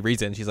after she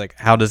reads it, and she's like,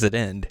 "How does it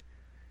end?"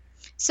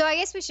 So I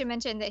guess we should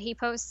mention that he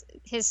posts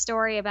his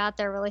story about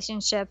their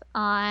relationship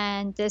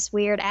on this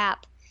weird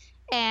app,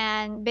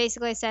 and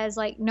basically says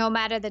like, "No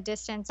matter the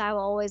distance, I will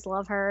always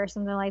love her," or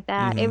something like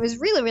that. It was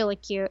really, really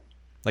cute.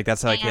 Like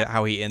that's like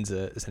how he ends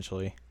it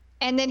essentially.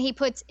 And then he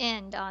puts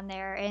 "end" on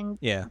there, and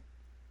yeah.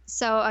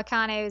 So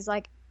Akane was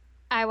like,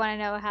 "I want to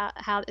know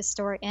how this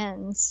story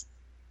ends."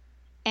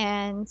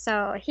 And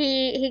so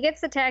he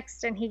gets the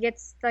text and he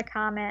gets the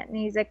comment, and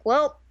he's like,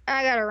 well,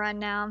 I gotta run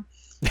now.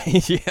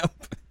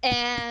 Yep.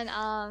 And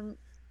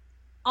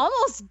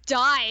almost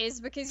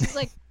dies because he's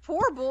like,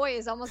 poor boy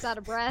is almost out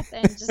of breath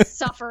and just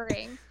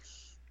suffering,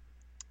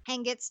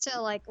 and gets to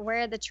like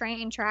where the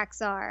train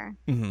tracks are.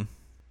 Mm-hmm.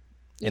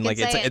 And like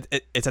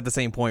it's at the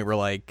same point where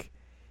like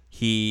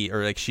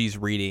she's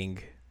reading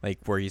like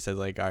where he says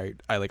like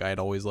I'd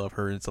always love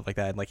her and stuff like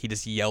that, and like he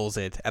just yells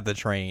it at the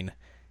train.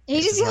 He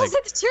just yells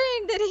at the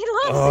train that he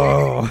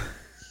loves her.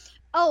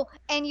 Oh,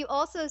 and you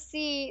also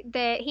see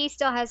that he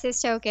still has his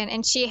token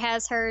and she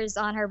has hers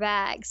on her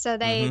bag. So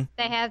they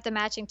have the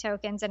matching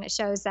tokens, and it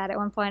shows that at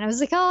one point. I was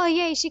like, oh,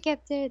 yay, she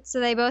kept it.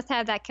 So they both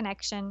have that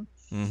connection.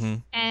 Mm-hmm.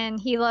 And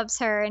he loves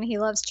her, and he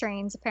loves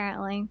trains,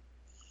 apparently.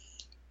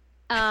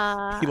 He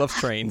loves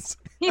trains.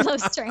 He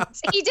loves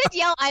trains. He did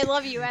yell, I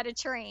love you at a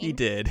train. He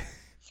did.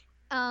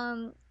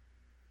 And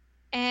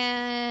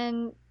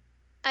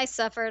I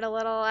suffered a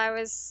little. I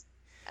was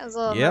a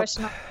little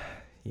emotional.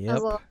 Yep. I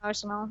was a little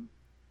emotional.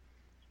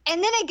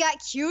 And then it got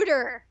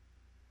cuter,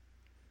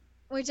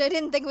 which I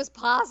didn't think was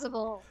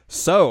possible.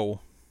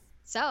 So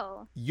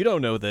you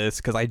don't know this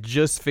because I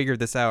just figured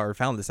this out or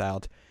found this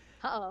out.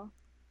 Uh-oh.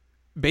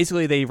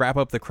 Basically, they wrap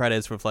up the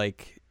credits with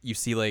like you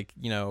see like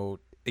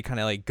it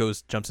kind of like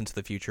jumps into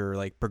the future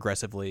like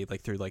progressively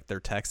like through like their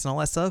text and all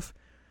that stuff.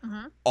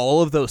 Mm-hmm.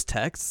 All of those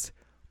texts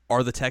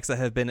are the texts that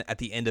have been at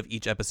the end of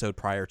each episode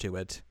prior to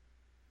it.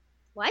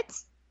 What?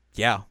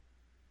 Yeah.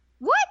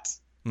 What?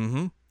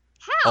 Mm-hmm.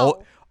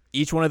 How?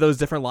 Each one of those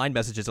different line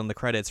messages on the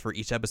credits for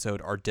each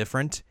episode are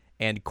different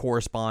and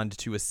correspond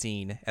to a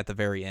scene at the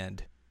very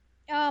end.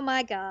 Oh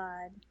my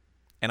god.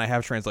 And I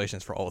have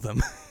translations for all of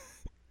them.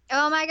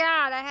 Oh my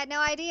god, I had no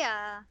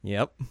idea.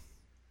 Yep.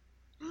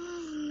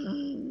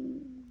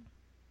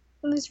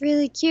 It was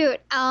really cute.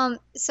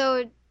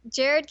 So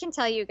Jared can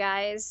tell you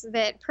guys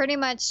that pretty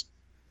much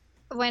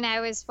when I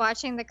was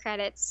watching the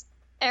credits,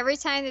 every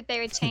time that they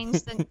would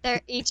change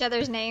each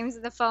other's names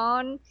of the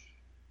phone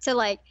to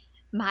like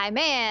my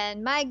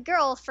man, my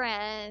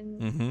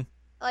girlfriend,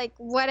 like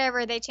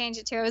whatever they changed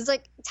it to, I was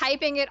like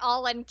typing it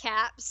all in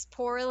caps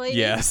poorly.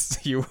 Yes,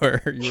 you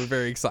were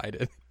very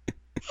excited.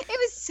 It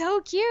was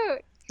so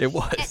cute. It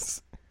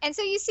was. And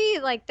so you see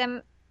like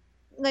them.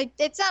 Like,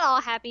 it's not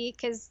all happy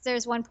because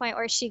there's one point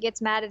where she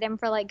gets mad at him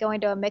for, like,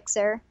 going to a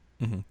mixer.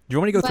 Mm-hmm. Do you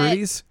want me to go through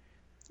these?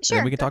 Sure.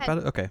 And we can talk about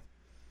it? Okay.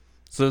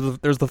 So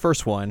there's the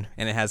first one,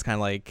 and it has kind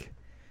of, like,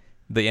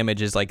 the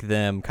images, like,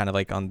 them kind of,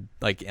 like, on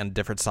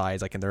different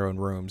sides, like, in their own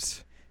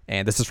rooms.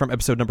 And this is from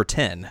episode number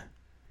 10.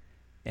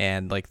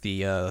 And, like,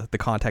 the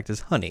contact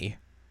is Honey.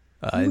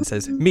 It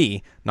says,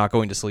 me, not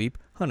going to sleep.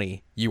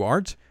 Honey, you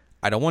aren't?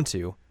 I don't want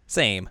to.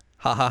 Same.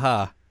 Ha ha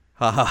ha.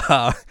 Ha ha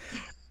ha.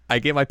 I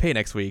get my pay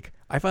next week.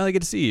 I finally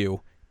get to see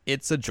you.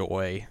 It's a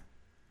joy.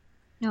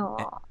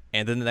 Aww.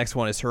 And then the next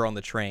one is her on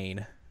the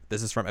train.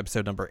 This is from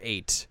episode number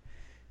 8.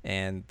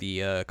 And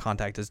the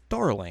contact is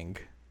Darling.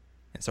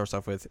 It starts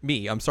off with,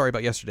 me, I'm sorry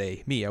about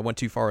yesterday. Me, I went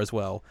too far as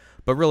well.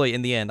 But really,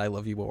 in the end, I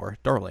love you more.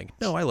 Darling,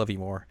 no, I love you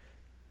more.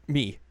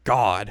 Me,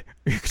 God,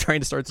 are you trying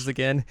to start this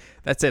again?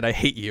 That's it, I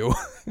hate you.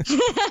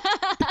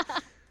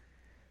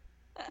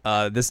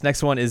 This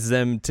next one is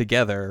them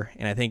together.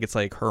 And I think it's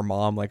like her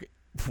mom, like,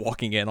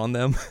 walking in on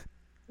them.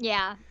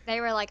 Yeah,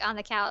 they were like on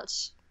the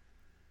couch.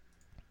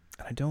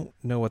 I don't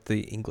know what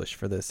the English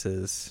for this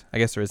is. I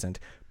guess there isn't.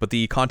 But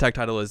the contact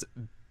title is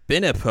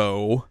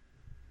Binipo.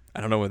 I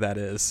don't know what that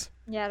is.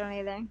 Yeah, I don't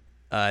either.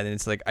 And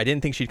it's like, I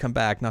didn't think she'd come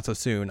back, not so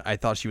soon. I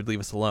thought she would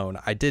leave us alone.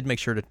 I did make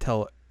sure to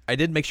tell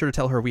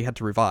her we had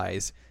to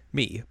revise.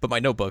 Me, but my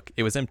notebook,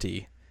 it was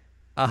empty.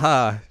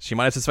 Aha, she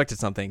might have suspected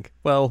something.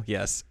 Well,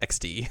 yes,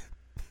 XD.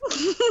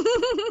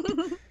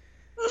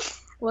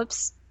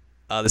 Whoops.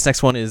 This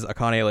next one is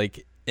Akane,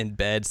 like, in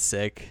bed,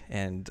 sick,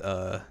 and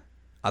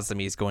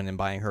Azami's going and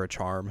buying her a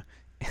charm.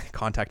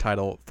 Contact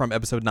title from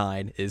episode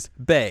 9 is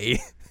Bae.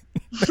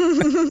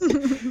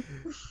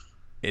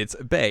 It's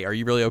Bae, are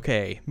you really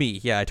okay? Me,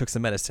 yeah, I took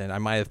some medicine. I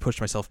might have pushed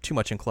myself too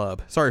much in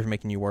club. Sorry for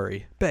making you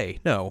worry. Bae,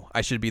 no,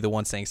 I should be the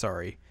one saying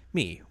sorry.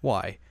 Me,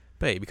 why?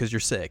 Bae, because you're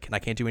sick, and I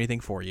can't do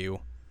anything for you.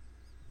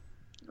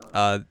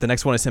 The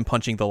next one is him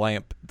punching the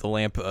lamp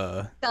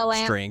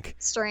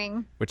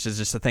string, which is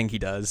just a thing he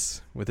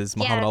does with his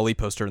Muhammad Ali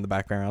poster in the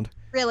background.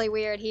 Really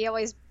weird. He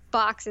always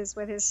boxes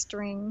with his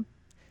string.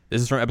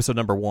 This is from episode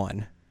number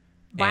 1.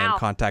 Wow. And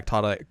contact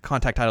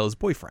title is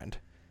Boyfriend.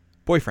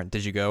 Boyfriend,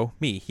 did you go?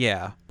 Me,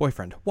 yeah.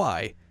 Boyfriend,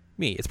 why?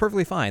 Me, it's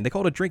perfectly fine. They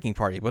call it a drinking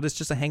party, but it's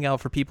just a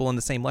hangout for people in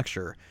the same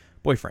lecture.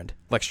 Boyfriend,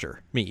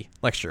 lecture. Me,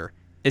 lecture.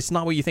 It's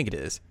not what you think it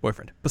is.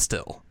 Boyfriend, but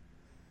still.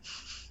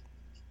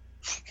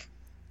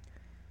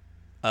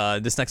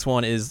 This next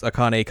one is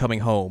Akane coming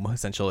home,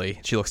 essentially.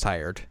 She looks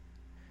tired.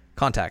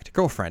 Contact,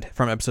 girlfriend,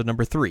 from episode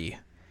number 3.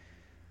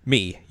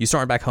 Me, you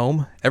starting back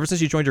home? Ever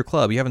since you joined your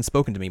club, you haven't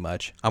spoken to me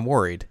much. I'm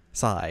worried.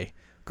 Sigh.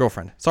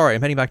 Girlfriend, sorry,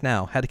 I'm heading back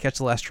now. Had to catch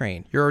the last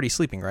train. You're already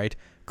sleeping, right?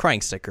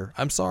 Crying sticker.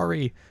 I'm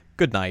sorry.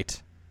 Good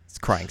night. It's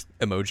crying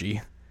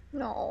emoji.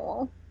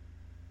 No.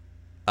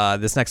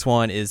 This next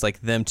one is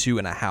like them two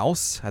in a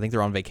house. I think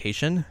they're on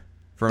vacation.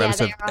 They're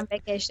on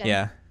vacation.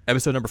 Yeah.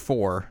 Episode number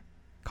 4.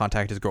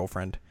 Contact his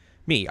girlfriend.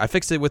 Me, I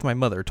fixed it with my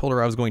mother. Told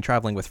her I was going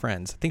traveling with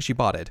friends. Think she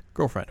bought it.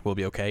 Girlfriend, will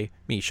be okay.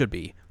 Me, should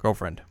be.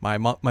 Girlfriend, my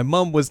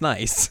mom was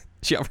nice.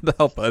 She offered to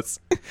help us.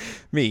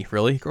 Me,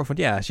 really? Girlfriend,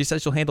 yeah. She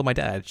said she'll handle my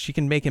dad. She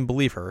can make him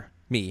believe her.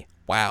 Me,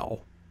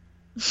 wow.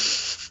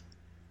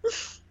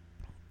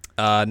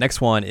 Next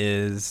one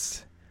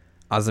is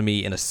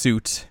Azami in a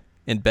suit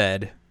in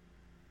bed.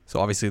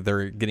 So obviously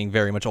they're getting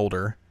very much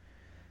older.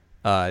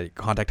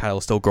 Contact title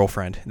is still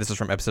girlfriend. This is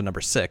from episode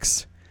number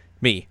 6.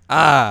 Me,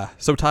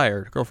 so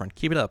tired. Girlfriend,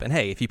 keep it up. And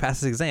hey, if you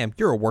pass this exam,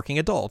 you're a working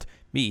adult.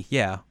 Me,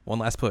 yeah. One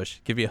last push.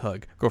 Give you a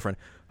hug. Girlfriend,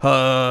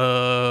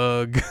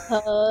 hug.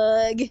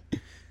 Hug.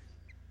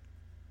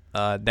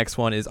 Next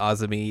one is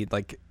Azami,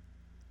 like,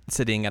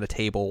 sitting at a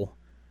table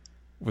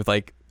with,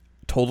 like,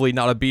 totally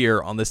not a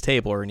beer on this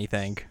table or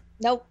anything.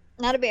 Nope,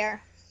 not a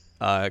beer.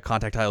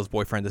 Contact title's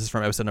boyfriend. This is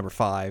from episode number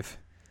 5.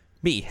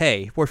 Me,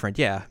 hey, boyfriend,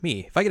 yeah,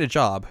 me. If I get a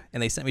job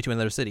and they sent me to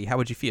another city, how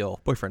would you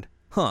feel? Boyfriend,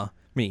 huh.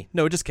 Me,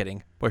 no, just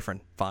kidding.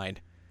 Boyfriend, fine.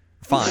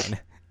 Fine.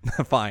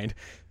 Fine.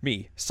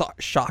 Me,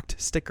 shocked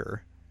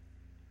sticker.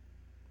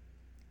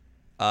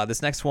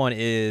 This next one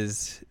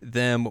is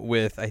them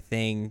with, I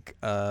think,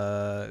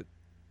 one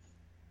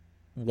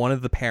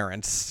of the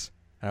parents.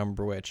 I don't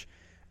remember which.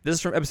 This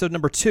is from episode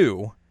number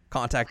 2.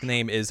 Contact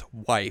name is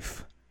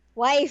Wife.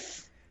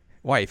 Wife.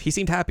 He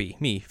seemed happy.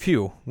 Me,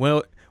 phew.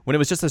 Well, when it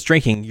was just us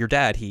drinking, your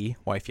dad,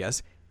 wife,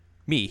 yes.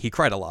 Me, he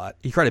cried a lot.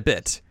 He cried a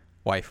bit.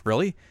 Wife,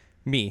 really?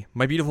 Me,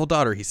 my beautiful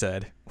daughter, he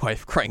said.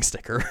 Wife, crying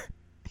sticker.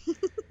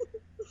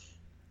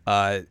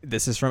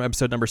 This is from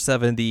episode number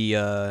 7.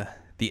 The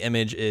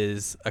image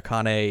is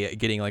Akane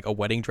getting like a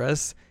wedding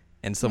dress,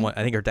 and someone,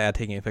 I think her dad,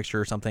 taking a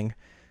picture or something.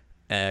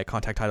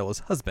 Contact title is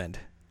husband.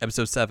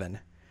 Episode 7.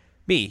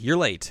 Me, you're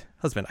late.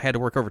 Husband, I had to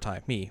work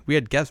overtime. Me, we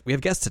have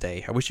guests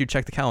today. I wish you'd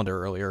check the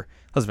calendar earlier.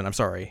 Husband, I'm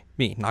sorry.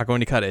 Me, not going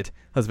to cut it.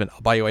 Husband,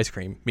 I'll buy you ice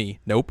cream. Me,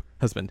 nope.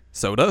 Husband,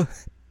 soda.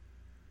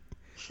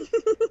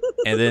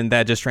 And then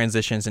that just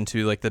transitions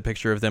into like the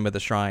picture of them at the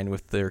shrine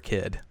with their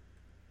kid.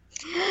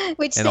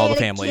 Which and all the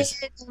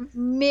families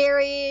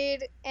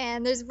married,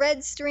 and there's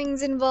red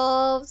strings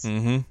involved.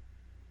 Mm-hmm.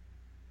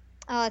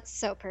 Oh, it's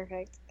so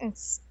perfect.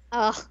 It's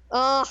I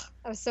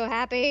was so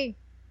happy.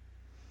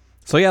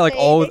 So yeah, like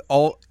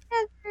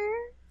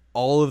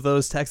all of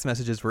those text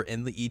messages were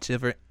in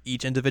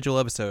each individual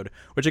episode,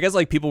 which I guess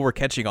like people were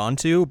catching on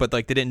to, but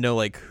like they didn't know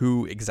like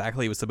who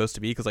exactly it was supposed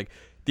to be, because like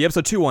the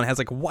episode 2 one has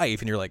like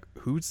wife, and you're like,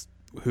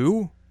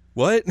 who,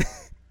 what?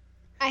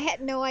 I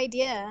had no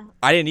idea.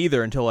 I didn't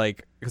either until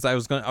like, because I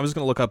was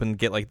gonna look up and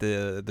get like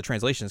the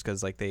translations,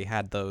 because like they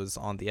had those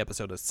on the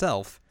episode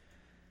itself,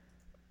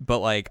 but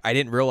like I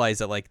didn't realize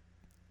that like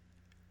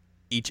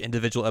each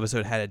individual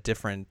episode had a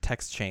different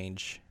text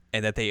change,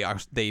 and that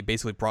they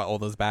basically brought all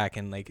those back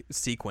and like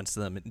sequenced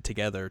them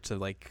together to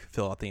like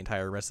fill out the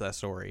entire rest of that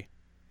story.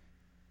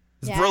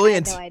 It's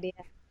brilliant. I had no idea.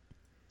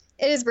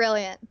 It is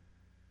brilliant.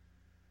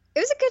 It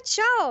was a good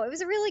show. It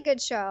was a really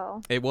good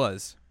show. It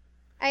was.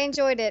 I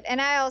enjoyed it,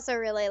 and I also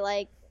really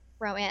like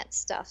romance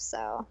stuff.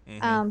 So,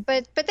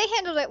 but they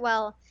handled it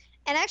well.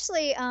 And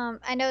actually,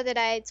 I know that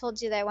I told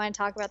you that I want to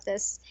talk about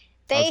this.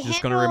 I was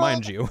just going to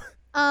remind you.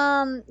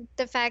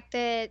 The fact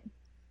that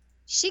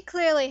she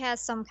clearly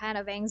has some kind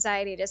of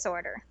anxiety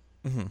disorder.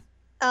 Mm-hmm.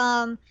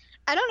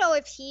 I don't know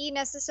if he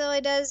necessarily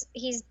does.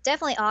 He's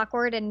definitely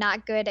awkward and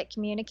not good at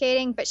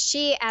communicating, but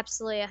she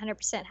absolutely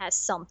 100% has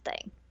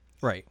something.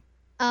 Right.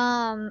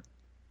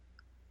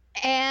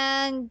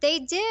 And they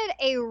did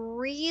a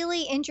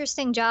really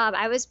interesting job.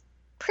 I was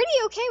pretty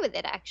okay with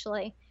it,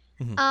 actually.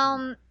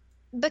 Mm-hmm.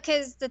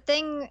 Because the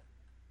thing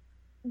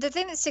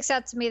that sticks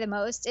out to me the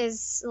most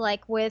is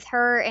like with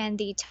her and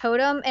the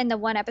totem in the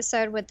one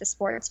episode with the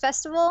sports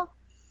festival,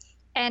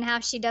 and how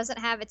she doesn't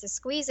have it to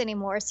squeeze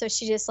anymore, so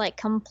she just like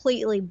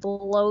completely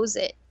blows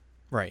it.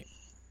 Right.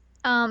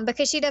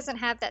 Because she doesn't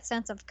have that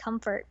sense of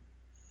comfort.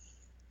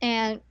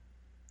 And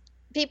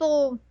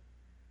people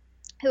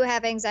who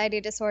have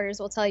anxiety disorders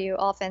will tell you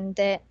often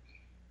that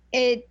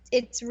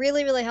it's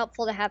really, really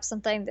helpful to have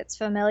something that's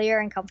familiar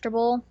and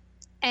comfortable,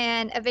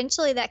 and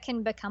eventually that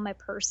can become a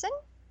person.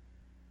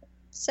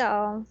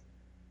 So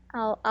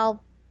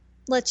I'll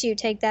let you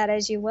take that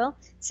as you will,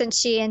 since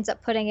she ends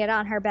up putting it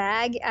on her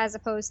bag as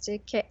opposed to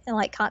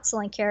like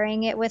constantly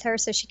carrying it with her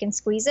so she can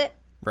squeeze it.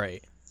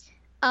 Right.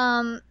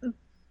 But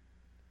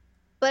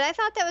I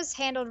thought that was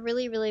handled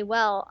really, really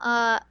well.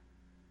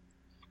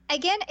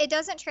 Again, it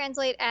doesn't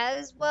translate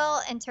as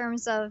well in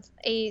terms of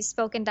a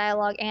spoken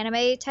dialogue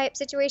anime type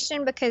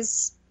situation,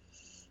 because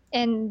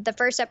in the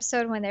first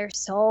episode when they're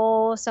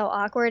so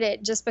awkward,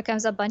 it just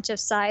becomes a bunch of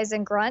sighs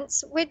and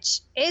grunts,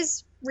 which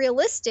is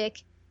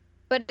realistic,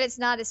 but it's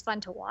not as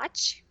fun to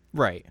watch.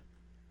 Right.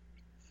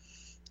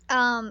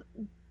 But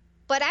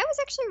I was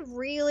actually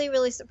really,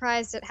 really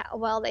surprised at how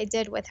well they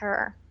did with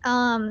her.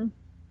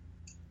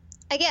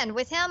 Again,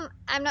 with him,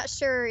 I'm not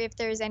sure if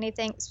there's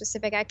anything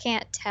specific. I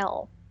can't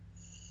tell.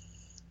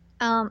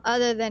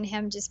 Other than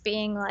him just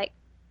being like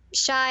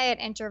shy and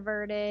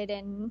introverted,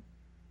 and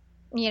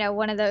you know,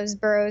 one of those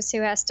bros who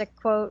has to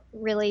quote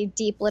really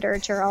deep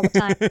literature all the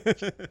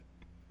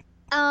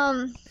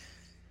time.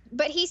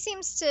 But he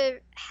seems to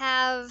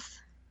have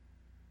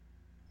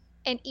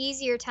an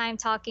easier time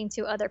talking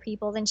to other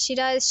people than she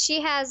does.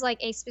 She has like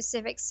a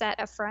specific set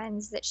of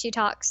friends that she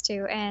talks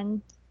to,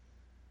 and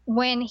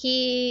when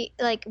she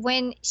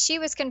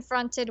was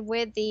confronted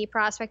with the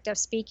prospect of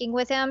speaking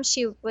with him,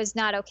 she was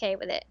not okay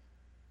with it.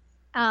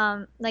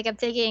 Like I'm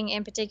thinking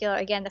in particular,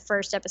 again, the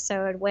first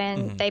episode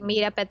when they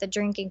meet up at the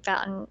drinking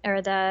fountain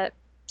or the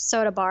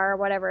soda bar or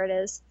whatever it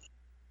is.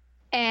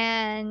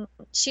 And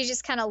she's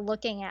just kind of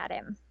looking at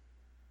him.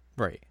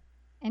 Right.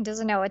 And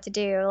doesn't know what to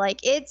do.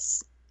 Like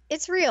it's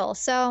real.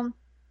 So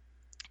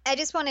I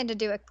just wanted to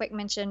do a quick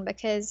mention,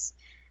 because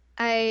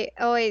I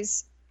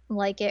always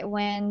like it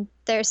when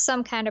there's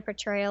some kind of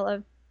portrayal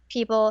of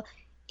people,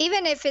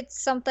 even if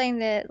it's something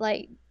that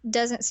like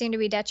doesn't seem to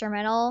be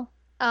detrimental.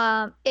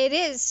 It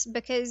is,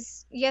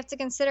 because you have to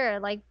consider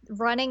like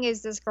running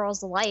is this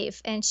girl's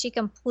life, and she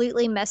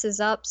completely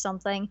messes up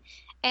something,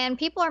 and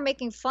people are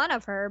making fun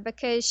of her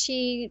because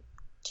she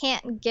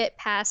can't get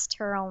past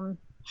her own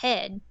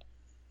head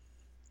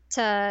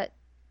to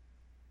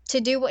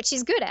do what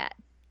she's good at.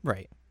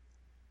 Right.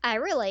 I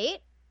relate.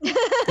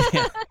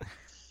 Yeah.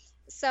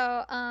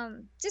 So,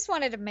 just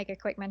wanted to make a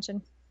quick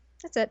mention.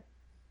 That's it.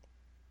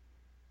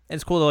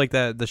 It's cool to like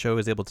that the show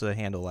is able to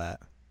handle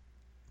that.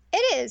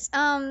 It is.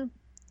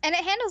 And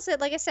it handles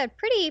it, like I said,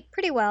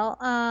 pretty well.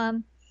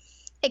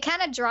 It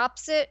kind of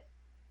drops it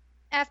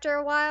after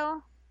a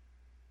while.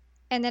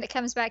 and then it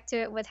comes back to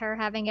it with her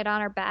having it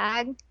on her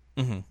bag.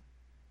 Mm-hmm.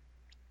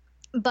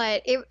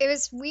 But it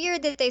was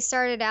weird that they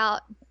started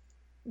out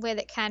with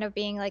it kind of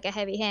being like a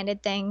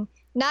heavy-handed thing.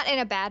 Not in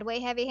a bad way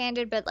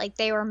heavy-handed, but like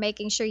they were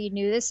making sure you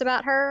knew this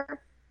about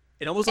her.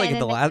 It almost like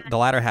the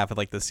latter half of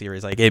like the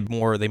series, like they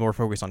more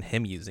focused on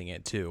him using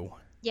it too.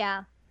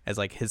 Yeah. As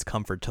like his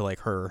comfort to like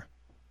her.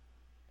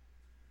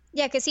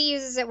 Yeah, because he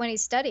uses it when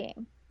he's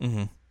studying.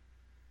 Mm-hmm.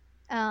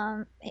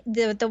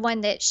 The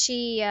one that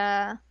she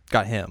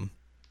got him.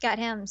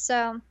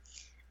 So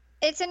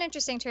it's an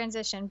interesting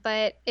transition,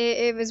 but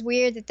it was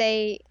weird that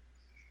they.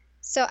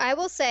 So I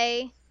will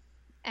say,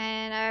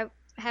 and I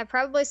have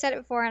probably said it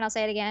before, and I'll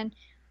say it again.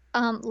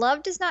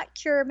 Love does not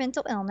cure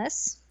mental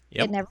illness.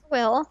 Yep. It never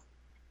will.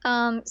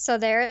 So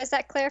there is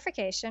that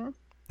clarification.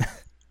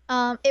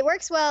 It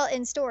works well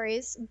in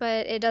stories,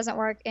 but it doesn't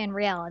work in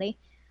reality.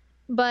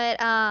 But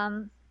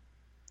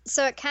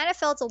so it kind of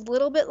felt a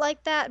little bit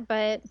like that,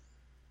 but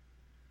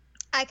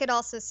I could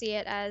also see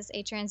it as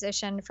a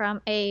transition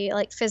from a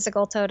like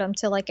physical totem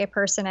to like a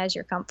person as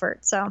your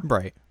comfort. So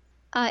right.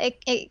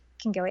 It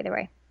can go either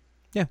way.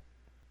 Yeah,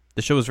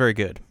 the show is very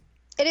good.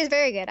 It is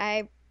very good.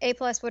 A+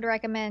 would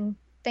recommend.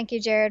 Thank you,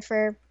 Jared,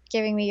 for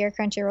giving me your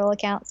Crunchyroll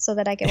account so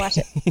that I could watch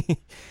it.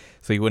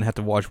 So you wouldn't have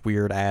to watch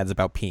weird ads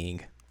about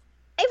peeing.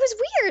 It was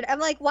weird. I'm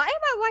like, why am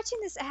I watching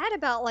this ad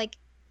about like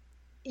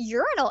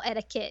urinal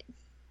etiquette?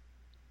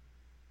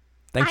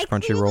 Thanks,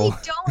 Crunchyroll.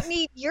 I don't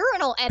need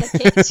urinal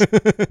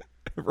etiquette.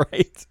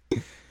 Right.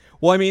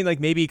 Well, I mean, like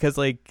maybe because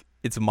like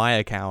it's my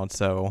account,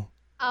 so.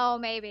 Oh,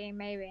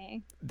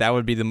 maybe. That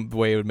would be the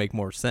way it would make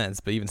more sense,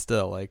 but even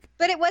still, like.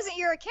 But it wasn't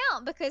your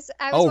account because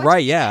I was. Oh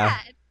right, yeah.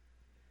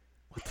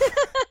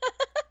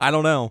 I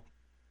don't know.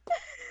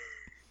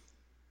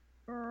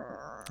 I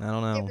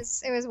don't know.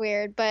 It was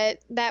weird, but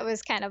that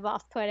was kind of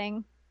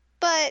off-putting.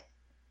 But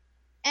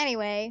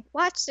anyway,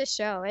 watch the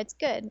show. It's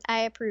good. I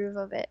approve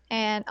of it.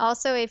 And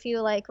also, if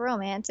you like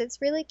romance, it's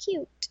really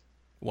cute.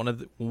 One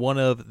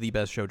of the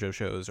best shoujo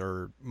shows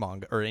or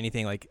manga or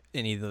anything like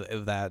any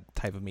of that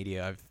type of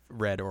media I've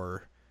read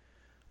or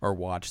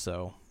watched.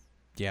 So,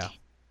 yeah.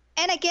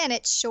 And again,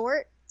 it's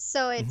short,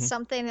 so it's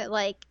something that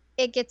like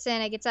it gets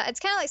in, it gets out. It's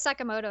kind of like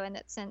Sakamoto in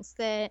that sense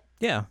that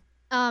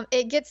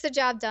it gets the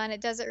job done, it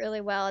does it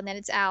really well, and then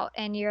it's out,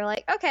 and you're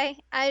like, okay,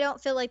 I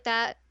don't feel like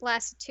that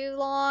lasted too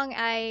long.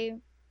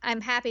 I'm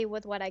happy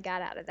with what I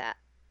got out of that.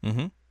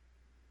 Mm-hmm.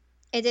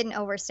 It didn't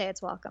overstay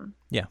its welcome.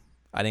 Yeah,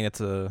 I think it's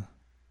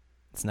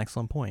an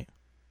excellent point.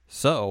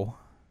 So,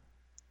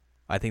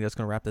 I think that's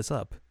going to wrap this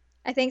up.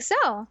 I think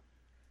so.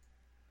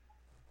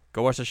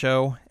 Go watch the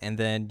show, and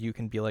then you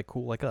can be like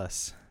cool like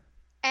us.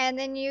 And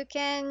then you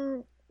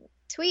can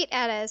tweet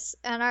at us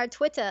on our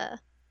Twitter.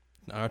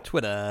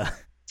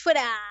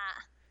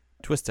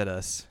 Twist at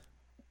us.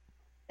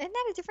 Isn't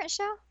that a different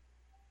show?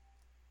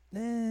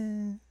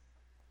 Eh.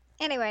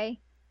 Anyway,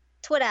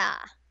 Twitter.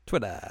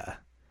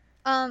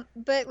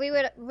 But we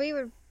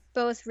would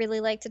both really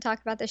like to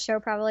talk about the show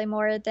probably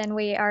more than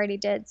we already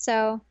did.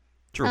 So,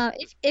 true.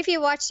 If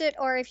you watched it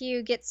or if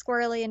you get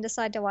squirrely and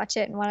decide to watch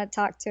it and want to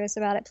talk to us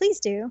about it,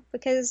 please do,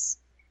 because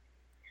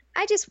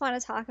I just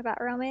want to talk about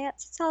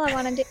romance. That's all I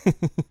want to do.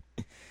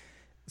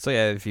 So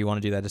yeah, if you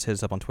want to do that, just hit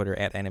us up on Twitter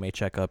at Anime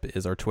Checkup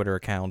is our Twitter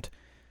account.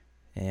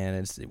 And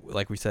it's,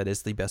 like we said,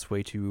 it's the best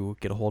way to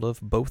get a hold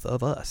of both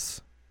of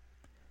us.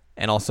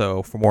 And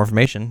also, for more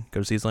information,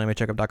 go to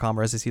seasonalanimecheckup.com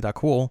or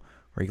sec.cool,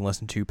 where you can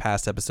listen to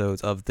past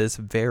episodes of this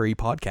very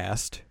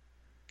podcast.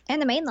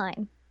 And the main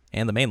line.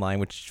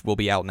 Which will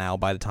be out now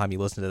by the time you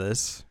listen to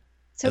this.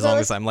 So as long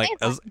as I'm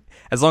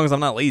as long as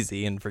I'm not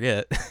lazy and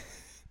forget.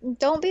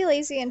 Don't be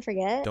lazy and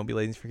forget.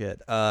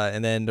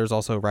 And then there's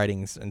also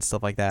writings and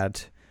stuff like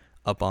that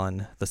up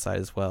on the site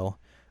as well.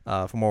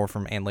 For more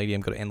from Ann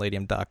Ladium, go to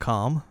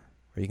annladium.com,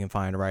 where you can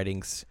find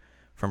writings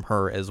from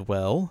her as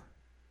well.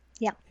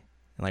 Yeah.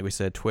 And like we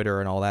said,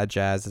 Twitter and all that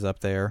jazz is up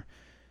there.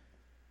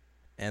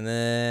 And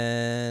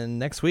then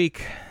next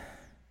week,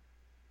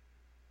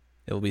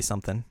 it'll be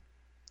something.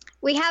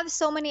 We have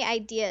so many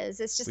ideas.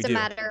 It's just a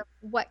matter of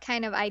what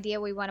kind of idea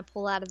we want to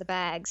pull out of the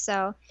bag.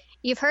 So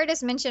you've heard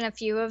us mention a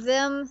few of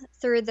them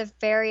through the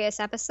various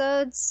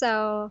episodes.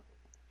 So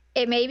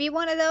it may be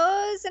one of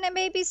those, and it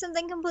may be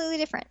something completely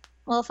different.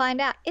 We'll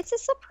find out. It's a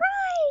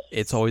surprise.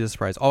 It's always a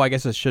surprise. Oh, I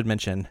guess I should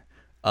mention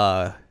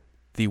the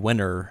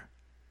winner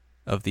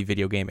of the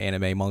video game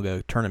anime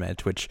manga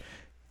tournament, which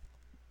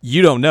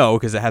you don't know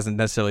because it hasn't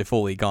necessarily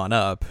fully gone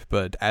up,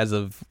 but as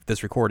of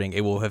this recording,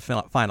 it will have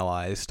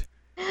finalized.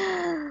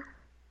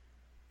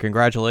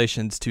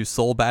 Congratulations to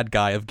Soul Bad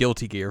Guy of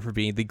Guilty Gear for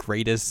being the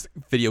greatest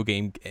video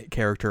game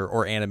character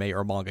or anime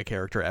or manga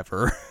character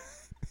ever.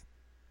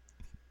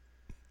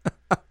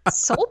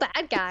 Soul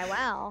Bad Guy,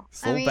 wow.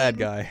 Bad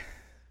Guy.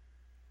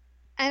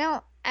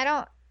 I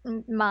don't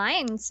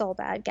mind Soul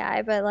Bad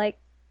Guy, but like,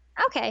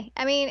 okay.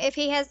 I mean, if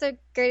he has the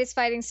greatest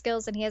fighting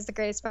skills, then he has the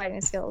greatest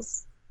fighting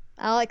skills.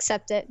 I'll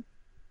accept it.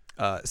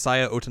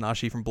 Saya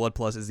Otanashi from Blood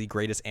Plus is the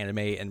greatest anime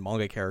and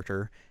manga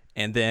character,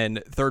 and then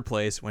third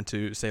place went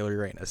to Sailor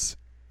Uranus.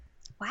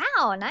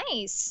 Wow,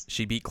 nice.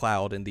 She beat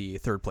Cloud in the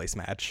third place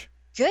match.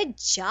 Good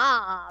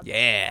job.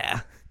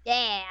 Yeah.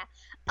 Yeah.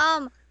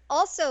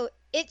 Also,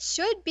 it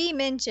should be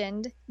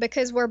mentioned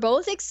because we're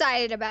both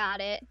excited about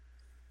it.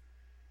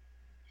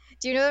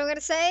 Do you know what I'm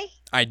gonna say?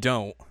 I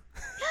don't.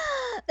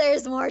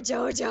 There's more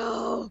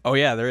JoJo. Oh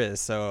yeah, there is.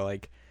 So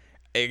like,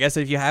 I guess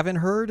if you haven't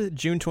heard,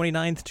 June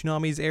 29th,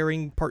 Toonami's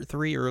airing part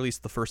 3, or at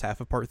least the first half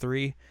of part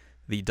 3,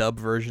 the dub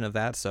version of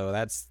that. So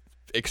that's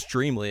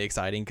extremely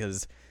exciting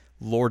because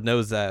Lord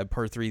knows that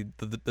part 3,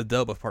 the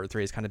dub of part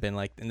 3 has kind of been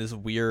like in this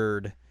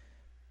weird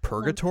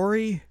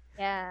purgatory.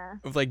 Yeah.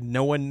 Of like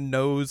no one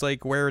knows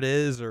like where it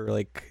is or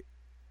like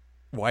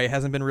why it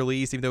hasn't been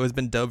released, even though it's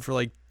been dubbed for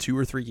like 2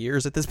 or 3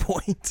 years at this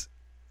point.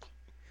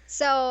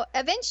 So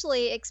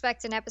eventually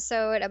expect an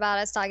episode about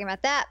us talking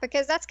about that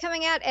because that's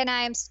coming out and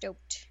I am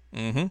stoked.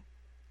 Mm-hmm.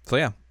 So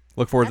yeah,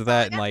 look forward to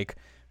that in like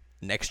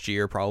next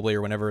year probably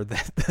or whenever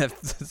that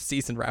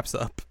season wraps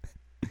up.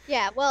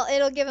 Yeah, well,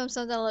 it'll give them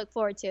something to look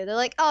forward to. They're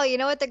like, oh, you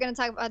know what? They're going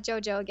to talk about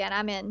JoJo again.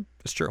 I'm in.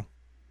 It's true.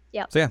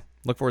 Yeah. So yeah,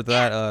 look forward to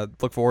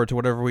that. Look forward to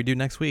whatever we do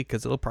next week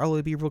because it'll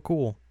probably be real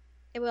cool.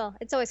 It will.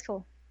 It's always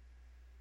cool.